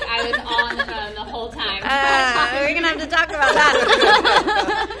next week. I was on the phone the whole time. We're gonna have to talk about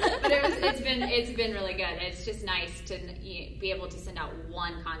that. But it's been really good. It's just nice to be able to send out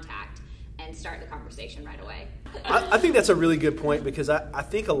one contact and start the conversation right away. I think that's a really good point, because I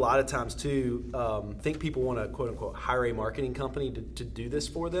think a lot of times too, think people want to quote unquote hire a marketing company to do this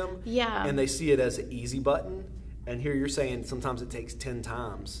for them. Yeah. And they see it as an easy button. And here you're saying sometimes it takes 10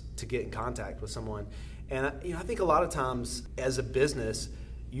 times to get in contact with someone. And I think a lot of times as a business,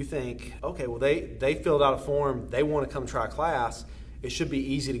 you think, okay, well they filled out a form, they want to come try a class, it should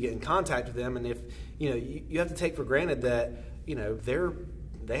be easy to get in contact with them. And if you have to take for granted that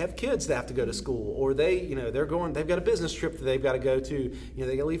they have kids that have to go to school, or they've got a business trip that they've got to go to.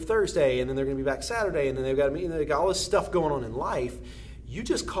 They got to leave Thursday, and then they're going to be back Saturday, and then they've got to meet. They got all this stuff going on in life. You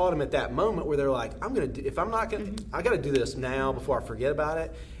just caught them at that moment where they're like, I got to do this now before I forget about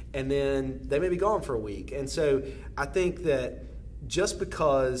it. And then they may be gone for a week. And so I think that just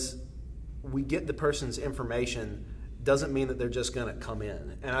because we get the person's information doesn't mean that they're just going to come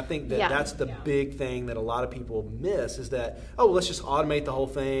in. And I think that that's the big thing that a lot of people miss, is that, let's just automate the whole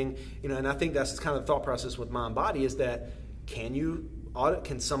thing. And I think that's kind of the thought process with Mind Body, is that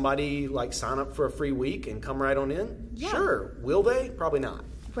can somebody like sign up for a free week and come right on in? Yeah. Sure. Will they? Probably not.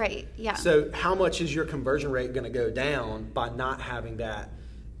 Right, yeah. So how much is your conversion rate going to go down by not having that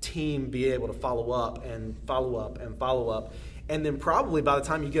team be able to follow up and follow up and follow up? And then probably by the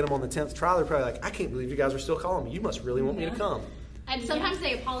time you get them on the 10th trial, they're probably like, I can't believe you guys are still calling me. You must really want me to come. And sometimes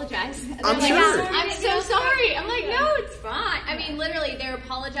they apologize. I'm sure. I'm so sorry. I'm like, no, it's fine. I mean, literally, they're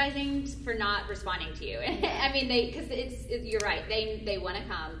apologizing for not responding to you. I mean, because you're right. They want to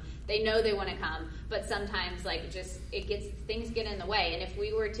come. They know they want to come, but sometimes things get in the way. And if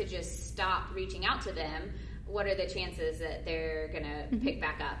we were to just stop reaching out to them, what are the chances that they're going to pick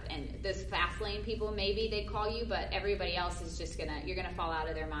back up? And those fast lane people, maybe they call you, but everybody else is just you're going to fall out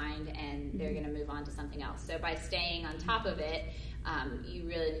of their mind, and they're going to move on to something else. So by staying on top of it, you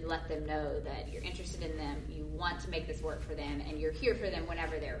really let them know that you're interested in them, you want to make this work for them, and you're here for them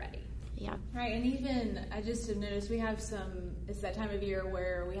whenever they're ready. Yeah. Right, and even I just have noticed we have it's that time of year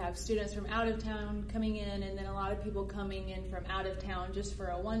where we have students from out of town coming in, and then a lot of people coming in from out of town just for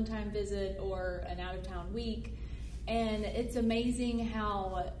a one-time visit or an out-of-town week. And it's amazing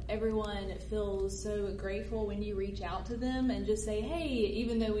how everyone feels so grateful when you reach out to them and just say, hey,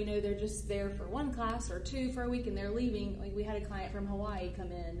 even though we know they're just there for one class or 2 for a week and they're leaving. Like, we had a client from Hawaii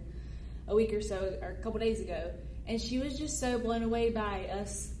come in a week or so, or a couple days ago, and she was just so blown away by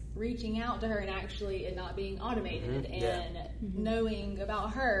us reaching out to her and actually it not being automated and knowing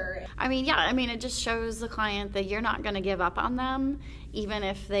about her. It just shows the client that you're not going to give up on them, even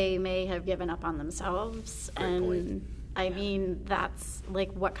if they may have given up on themselves. Great point. I mean, that's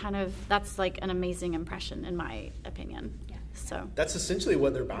like an amazing impression, in my opinion. Yeah. So that's essentially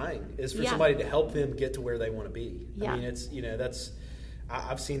what they're buying, is for somebody to help them get to where they want to be. Yeah. I mean, it's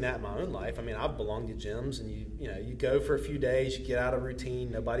I've seen that in my own life. I mean, I've belonged to gyms, and you go for a few days, you get out of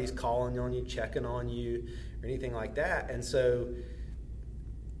routine, nobody's calling on you, checking on you, or anything like that. And so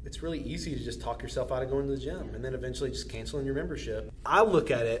it's really easy to just talk yourself out of going to the gym, and then eventually just canceling your membership. I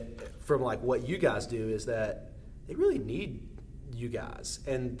look at it from like what you guys do, is that they really need you guys,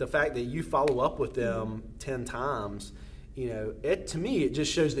 and the fact that you follow up with them 10 times, to me it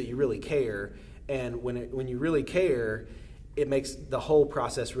just shows that you really care. And when you really care, it makes the whole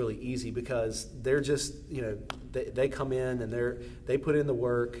process really easy, because they're just, they come in and they put in the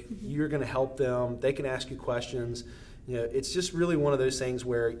work. You're going to help them. They can ask you questions. It's just really one of those things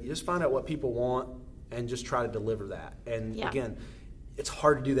where you just find out what people want and just try to deliver that. And again, it's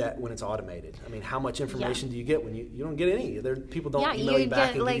hard to do that when it's automated. I mean, how much information do you get when you don't get any? People don't email you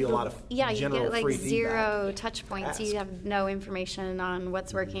back and give you a lot of general free feedback. You get zero touch points. You have no information on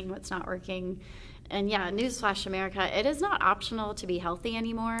what's working, what's not working. And newsflash, America, it is not optional to be healthy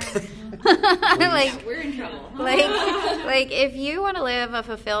anymore. We're in trouble. Like if you want to live a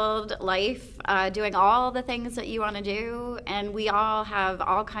fulfilled life, doing all the things that you want to do. And we all have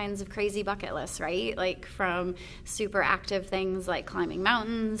all kinds of crazy bucket lists, right? Like from super active things like climbing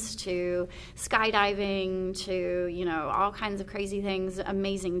mountains to skydiving to, you know, all kinds of crazy things,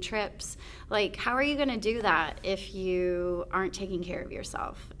 amazing trips. Like, how are you going to do that if you aren't taking care of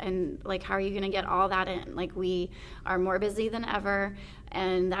yourself? And, like, how are you going to get all that in? Like, we are more busy than ever,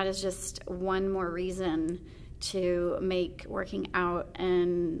 and that is just one more reason to make working out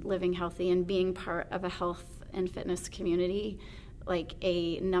and living healthy and being part of a health and fitness community like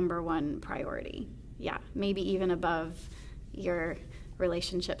a number one priority. Yeah, maybe even above your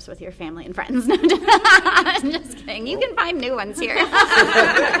relationships with your family and friends. No, I'm just kidding. You can find new ones here.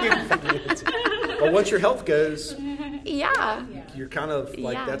 But once your health goes, yeah, you're kind of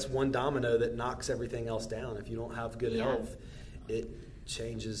like that's one domino that knocks everything else down. If you don't have good health, it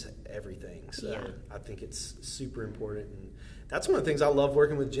changes everything. So I think it's super important. And that's one of the things I love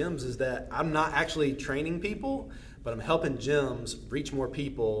working with gyms is that I'm not actually training people, but I'm helping gyms reach more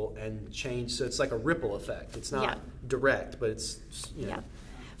people and change. So it's like a ripple effect. It's not direct, but it's, you know.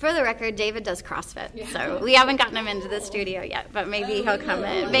 For the record, David does CrossFit, so we haven't gotten him into the studio yet, but maybe he'll come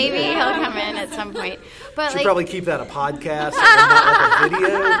in. Maybe he'll come in at some point. But should probably keep that a podcast and not like a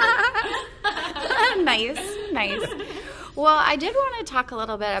video. Nice. Well, I did want to talk a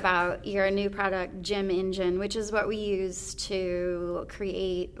little bit about your new product, Gym Engine, which is what we use to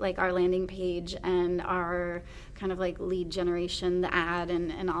create like our landing page and our kind of like lead generation, the ad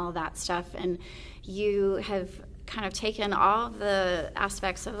and all that stuff. And you have kind of taken all of the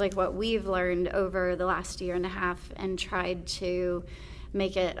aspects of like what we've learned over the last year and a half and tried to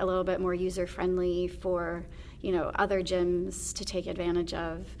make it a little bit more user friendly for, you know, other gyms to take advantage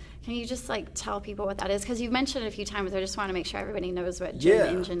of. Can you just like tell people what that is? Because you've mentioned it a few times. I just want to make sure everybody knows what Gym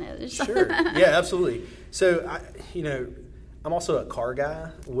Engine is. Sure. Yeah, absolutely. So, I'm also a car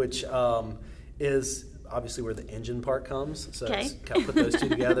guy, which is obviously where the engine part comes. So it's kind of put those two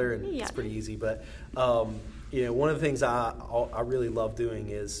together, and it's pretty easy. But one of the things I really love doing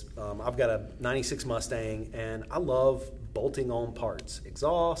is I've got a 96 Mustang, and I love bolting on parts,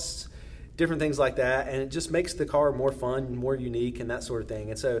 exhausts, different things like that, and it just makes the car more fun, more unique, and that sort of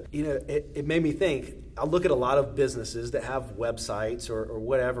thing. And so, it made me think. I look at a lot of businesses that have websites or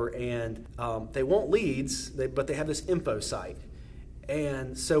whatever, and they want leads, but they have this info site.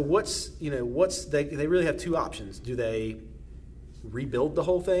 And so they really have two options. Do they rebuild the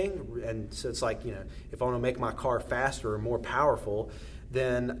whole thing? And so it's like, if I want to make my car faster or more powerful,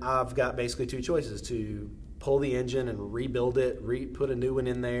 then I've got basically two choices: to pull the engine and rebuild it, put a new one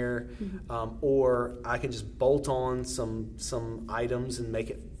in there, or I can just bolt on some items and make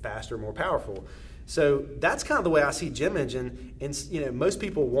it faster, more powerful. So that's kind of the way I see Gym Engine. And most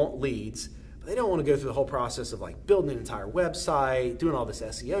people want leads, but they don't want to go through the whole process of like building an entire website, doing all this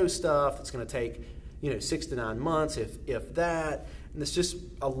SEO stuff. It's going to take 6 to 9 months, if that, and it's just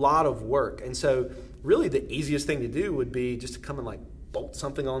a lot of work. And so really the easiest thing to do would be just to come and like bolt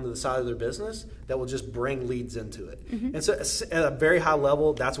something onto the side of their business that will just bring leads into it. And so at a very high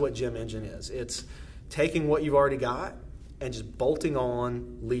level, that's what Gym Engine is. It's taking what you've already got and just bolting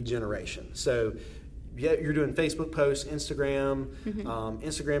on lead generation. So you're doing Facebook posts, Instagram,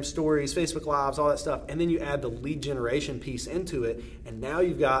 Instagram stories, Facebook Lives, all that stuff, and then you add the lead generation piece into it, and now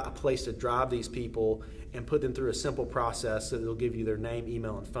you've got a place to drive these people and put them through a simple process so that they'll give you their name,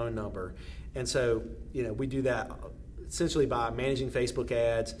 email, and phone number. And so, we do that essentially by managing Facebook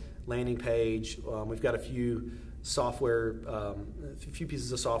ads, landing page. We've got a few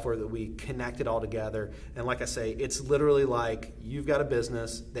pieces of software that we connect it all together. And like I say, it's literally like you've got a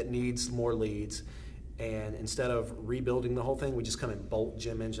business that needs more leads. And instead of rebuilding the whole thing, we just come and bolt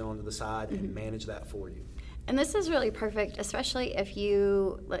Gym Engine onto the side and manage that for you. And this is really perfect, especially if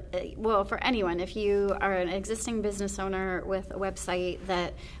for anyone, if you are an existing business owner with a website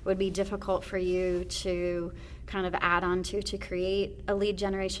that would be difficult for you to kind of add on to create a lead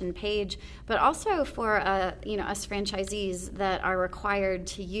generation page, but also for us franchisees that are required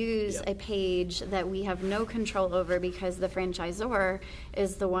to use a page that we have no control over because the franchisor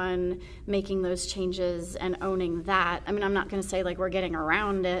is the one making those changes and owning that. I mean, I'm not going to say like we're getting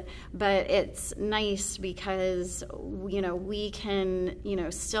around it, but it's nice because we can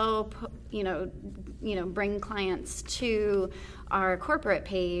still bring clients to our corporate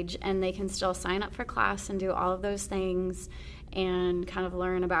page, and they can still sign up for class and do all of those things and kind of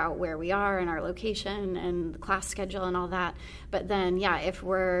learn about where we are and our location and the class schedule and all that. But then, if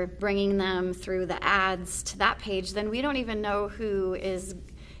we're bringing them through the ads to that page, then we don't even know who is,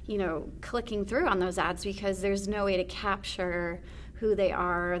 clicking through on those ads because there's no way to capture who they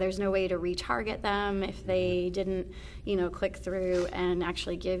are. There's no way to retarget them if they didn't, click through and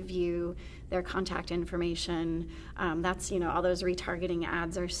actually give you their contact information. That's, all those retargeting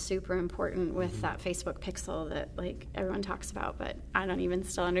ads are super important with that Facebook pixel that like everyone talks about, but I don't even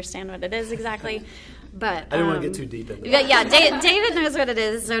still understand what it is exactly. But I don't want to get too deep into that. Yeah, David knows what it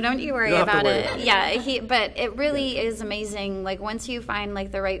is, so don't you worry about it. Yeah, but it really is amazing. Like once you find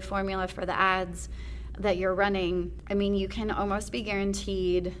like the right formula for the ads that you're running, I mean, you can almost be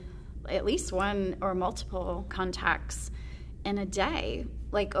guaranteed at least one or multiple contacts in a day,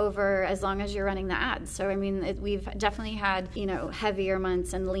 like over as long as you're running the ads. So I mean, we've definitely had heavier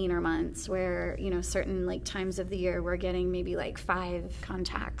months and leaner months where certain like times of the year we're getting maybe like 5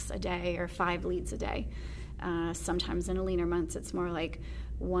 contacts a day or 5 leads a day. Sometimes in leaner months it's more like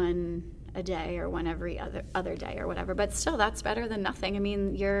 1 a day or 1 every other day or whatever. But still, that's better than nothing. I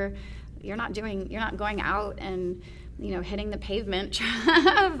mean, you're not going out and hitting the pavement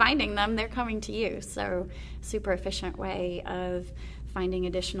finding them. They're coming to you. So super efficient way of finding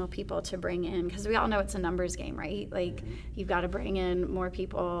additional people to bring in, because we all know it's a numbers game, right? Like you've got to bring in more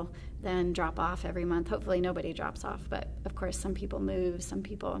people than drop off every month. Hopefully nobody drops off, but of course some people move, some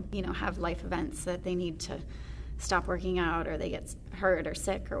people have life events that they need to stop working out, or they get hurt or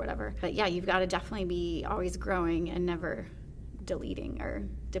sick or whatever. But yeah, you've got to definitely be always growing and never deleting or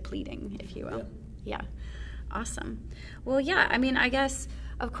depleting, if you will. Yeah. Awesome. Well, yeah, I mean, I guess,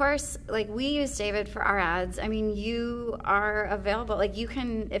 of course, like we use David for our ads. I mean, you are available. Like you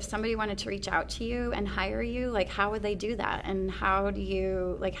can, if somebody wanted to reach out to you and hire you, like how would they do that? And how do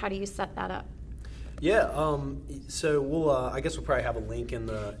you set that up? Yeah, so we'll. I guess we'll probably have a link in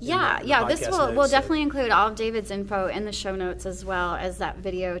the This we'll definitely include all of David's info in the show notes as well as that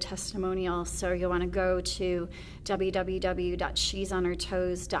video testimonial. So you'll want to go to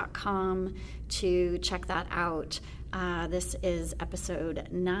www.shesonhertoes.com to check that out. This is episode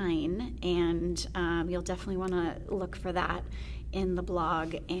 9, and you'll definitely want to look for that in the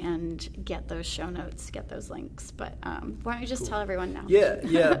blog and get those show notes, get those links. But why don't you just tell everyone now?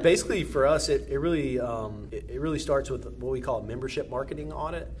 Yeah. Basically, for us, it really starts with what we call a membership marketing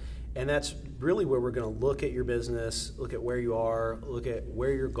audit, and that's really where we're going to look at your business, look at where you are, look at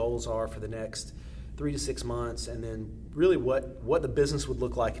where your goals are for the next 3 to 6 months, and then really what the business would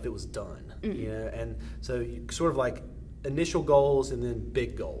look like if it was done. And so you sort of like initial goals and then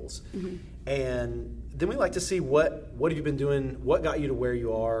big goals. And then we like to see what have you been doing, what got you to where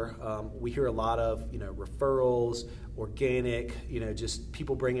you are. We hear a lot of referrals, organic, just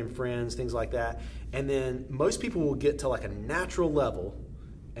people bringing friends, things like that. And then most people will get to like a natural level,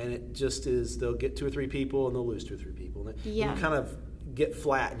 and it just is they'll get 2 or 3 people and they'll lose 2 or 3 people. And you kind of get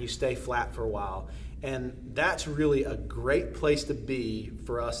flat and you stay flat for a while. And that's really a great place to be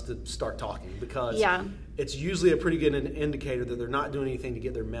for us to start talking, because it's usually a pretty good indicator that they're not doing anything to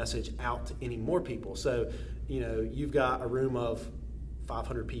get their message out to any more people. So, you've got a room of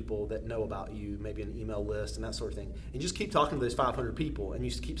 500 people that know about you, maybe an email list and that sort of thing. And you just keep talking to those 500 people, and you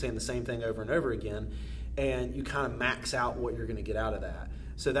just keep saying the same thing over and over again, and you kind of max out what you're going to get out of that.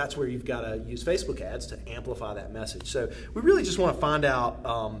 So that's where you've got to use Facebook ads to amplify that message. So we really just want to find out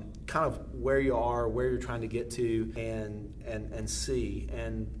kind of where you are, where you're trying to get to, and see.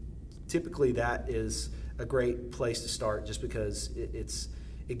 And typically that is a great place to start, just because it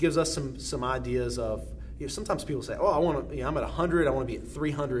gives us some ideas of. Sometimes people say, "Oh, I'm at 100. I want to be at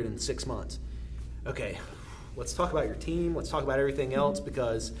 300 in 6 months." Okay, let's talk about your team. Let's talk about everything else,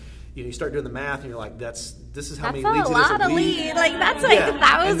 because you start doing the math and you're like, this is how many leads it is a week. That's a lot of leads. Like that's like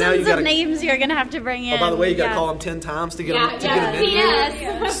thousands of names you're gonna have to bring in. Oh, by the way, you got to call them 10 times to get them in.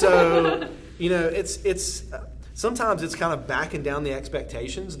 Yes. So it's sometimes it's kind of backing down the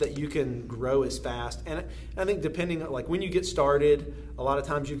expectations that you can grow as fast. And I think depending on, like, when you get started, a lot of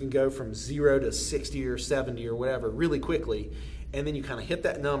times you can go from 0 to 60 or 70 or whatever really quickly, and then you kind of hit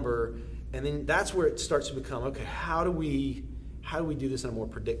that number, and then that's where it starts to become, okay, how do we do this in a more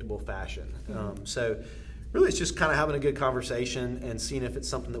predictable fashion? So really it's just kind of having a good conversation and seeing if it's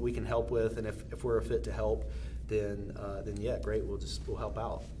something that we can help with, and if we're a fit to help, then yeah, great, we'll help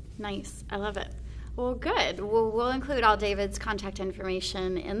out. Nice. I love it. Well, good. We'll include all David's contact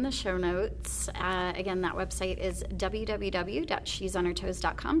information in the show notes. Again, that website is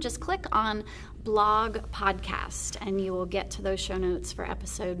www.shesonhertoes.com. Just click on blog podcast, and you will get to those show notes for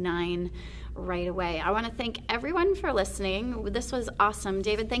episode 9 right away. I want to thank everyone for listening. This was awesome.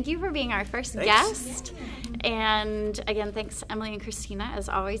 David, thank you for being our first guest. And again, thanks Emily and Christina. As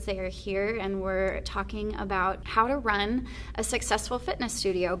always, they are here, and we're talking about how to run a successful fitness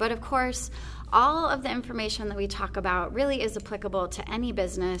studio. But of course, all of the information that we talk about really is applicable to any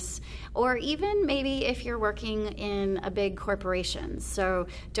business, or even maybe if you're working in a big corporation. So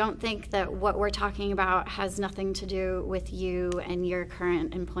don't think that what we're talking about has nothing to do with you and your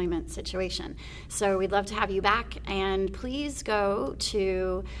current employment situation. So we'd love to have you back, and please go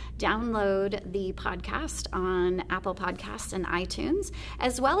to download the podcast on Apple Podcasts and iTunes,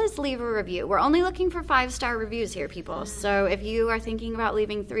 as well as leave a review. We're only looking for 5-star reviews here, people. So if you are thinking about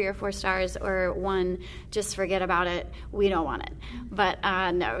leaving 3 or 4 stars or 1, just forget about it. We don't want it. But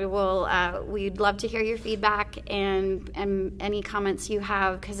no, we'd love to hear your feedback and any comments you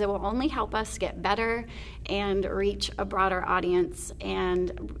have, because it will only help us get better and reach a broader audience,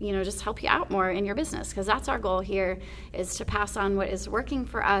 and just help you out more in your business, because that's our goal here, is to pass on what is working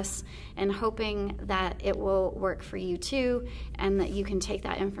for us and hoping that it will work for you too, and that you can take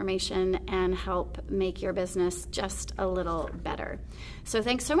that information and help make your business just a little better. So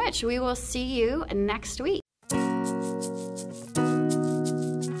thanks so much. We will see you next week.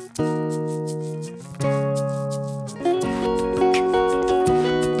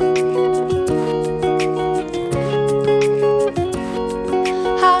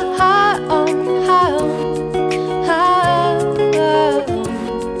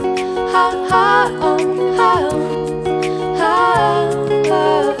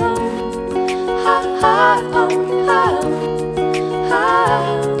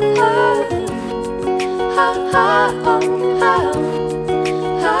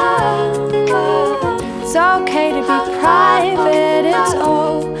 It's okay to be private, it's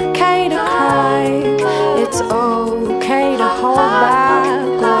okay to cry, it's okay to hold back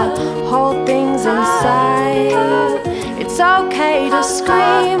or hold things inside. It's okay to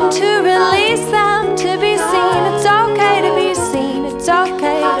scream, to release them, to be seen. It's okay to be seen, it's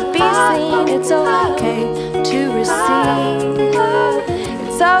okay to be seen, it's okay to receive.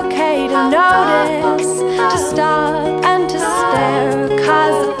 It's okay to notice, to stop and to stare,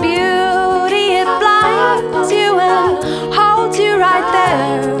 'cause the beauty, it blinds you and holds you right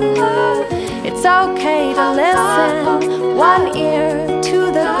there. It's okay to listen, one ear to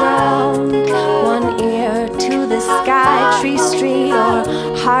the ground, one ear to the sky, tree, street, or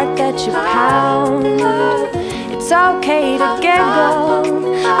heart that you pound. It's okay to giggle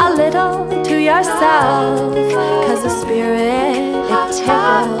a little to yourself, 'cause the spirit, it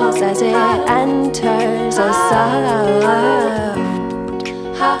tickles as it enters a sound.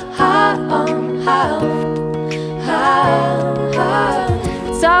 Ha ha ha ha.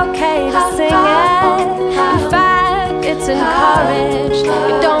 It's okay to sing it. In fact, it's encouraged.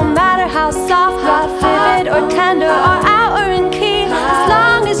 It don't matter how soft or vivid or tender or out or in key, as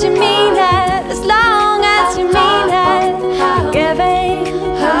long as you mean it, as long as you mean it. You're giving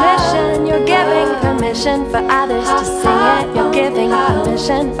permission, you're giving permission for others to sing it. You're giving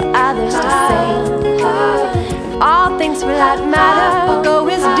permission for others to sing. And all things for that matter go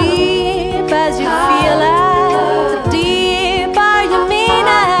as deep as you feel it. The deeper you mean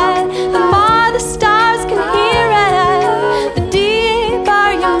it, the more the stars can hear it. The deeper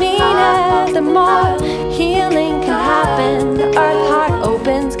you mean it, the more healing can happen. The earth heart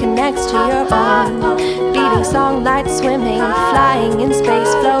opens, connects to your own. Beating song, light swimming, flying in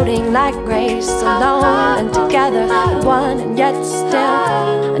space, floating like grace, alone and together, one and yet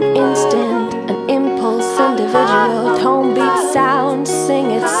still. An instant, an impulse, individual, tone, beat, sound,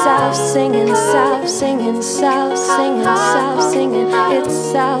 sing itself, singing self, singing self, singing self, singing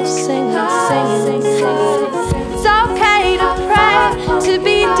itself, singing, singing, singing. It's okay to pray, to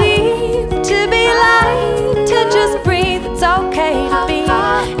be deep, to be light, to just breathe. It's okay to be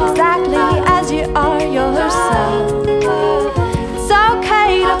exactly as you are yourself. It's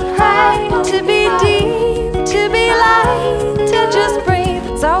okay to pray, to be deep, to be light, to just breathe.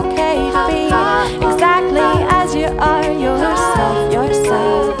 It's okay to be exactly as you are yourself,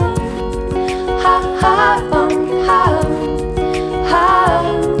 yourself. Ha ha ha ha ha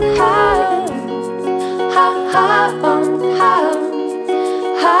ha ha ha.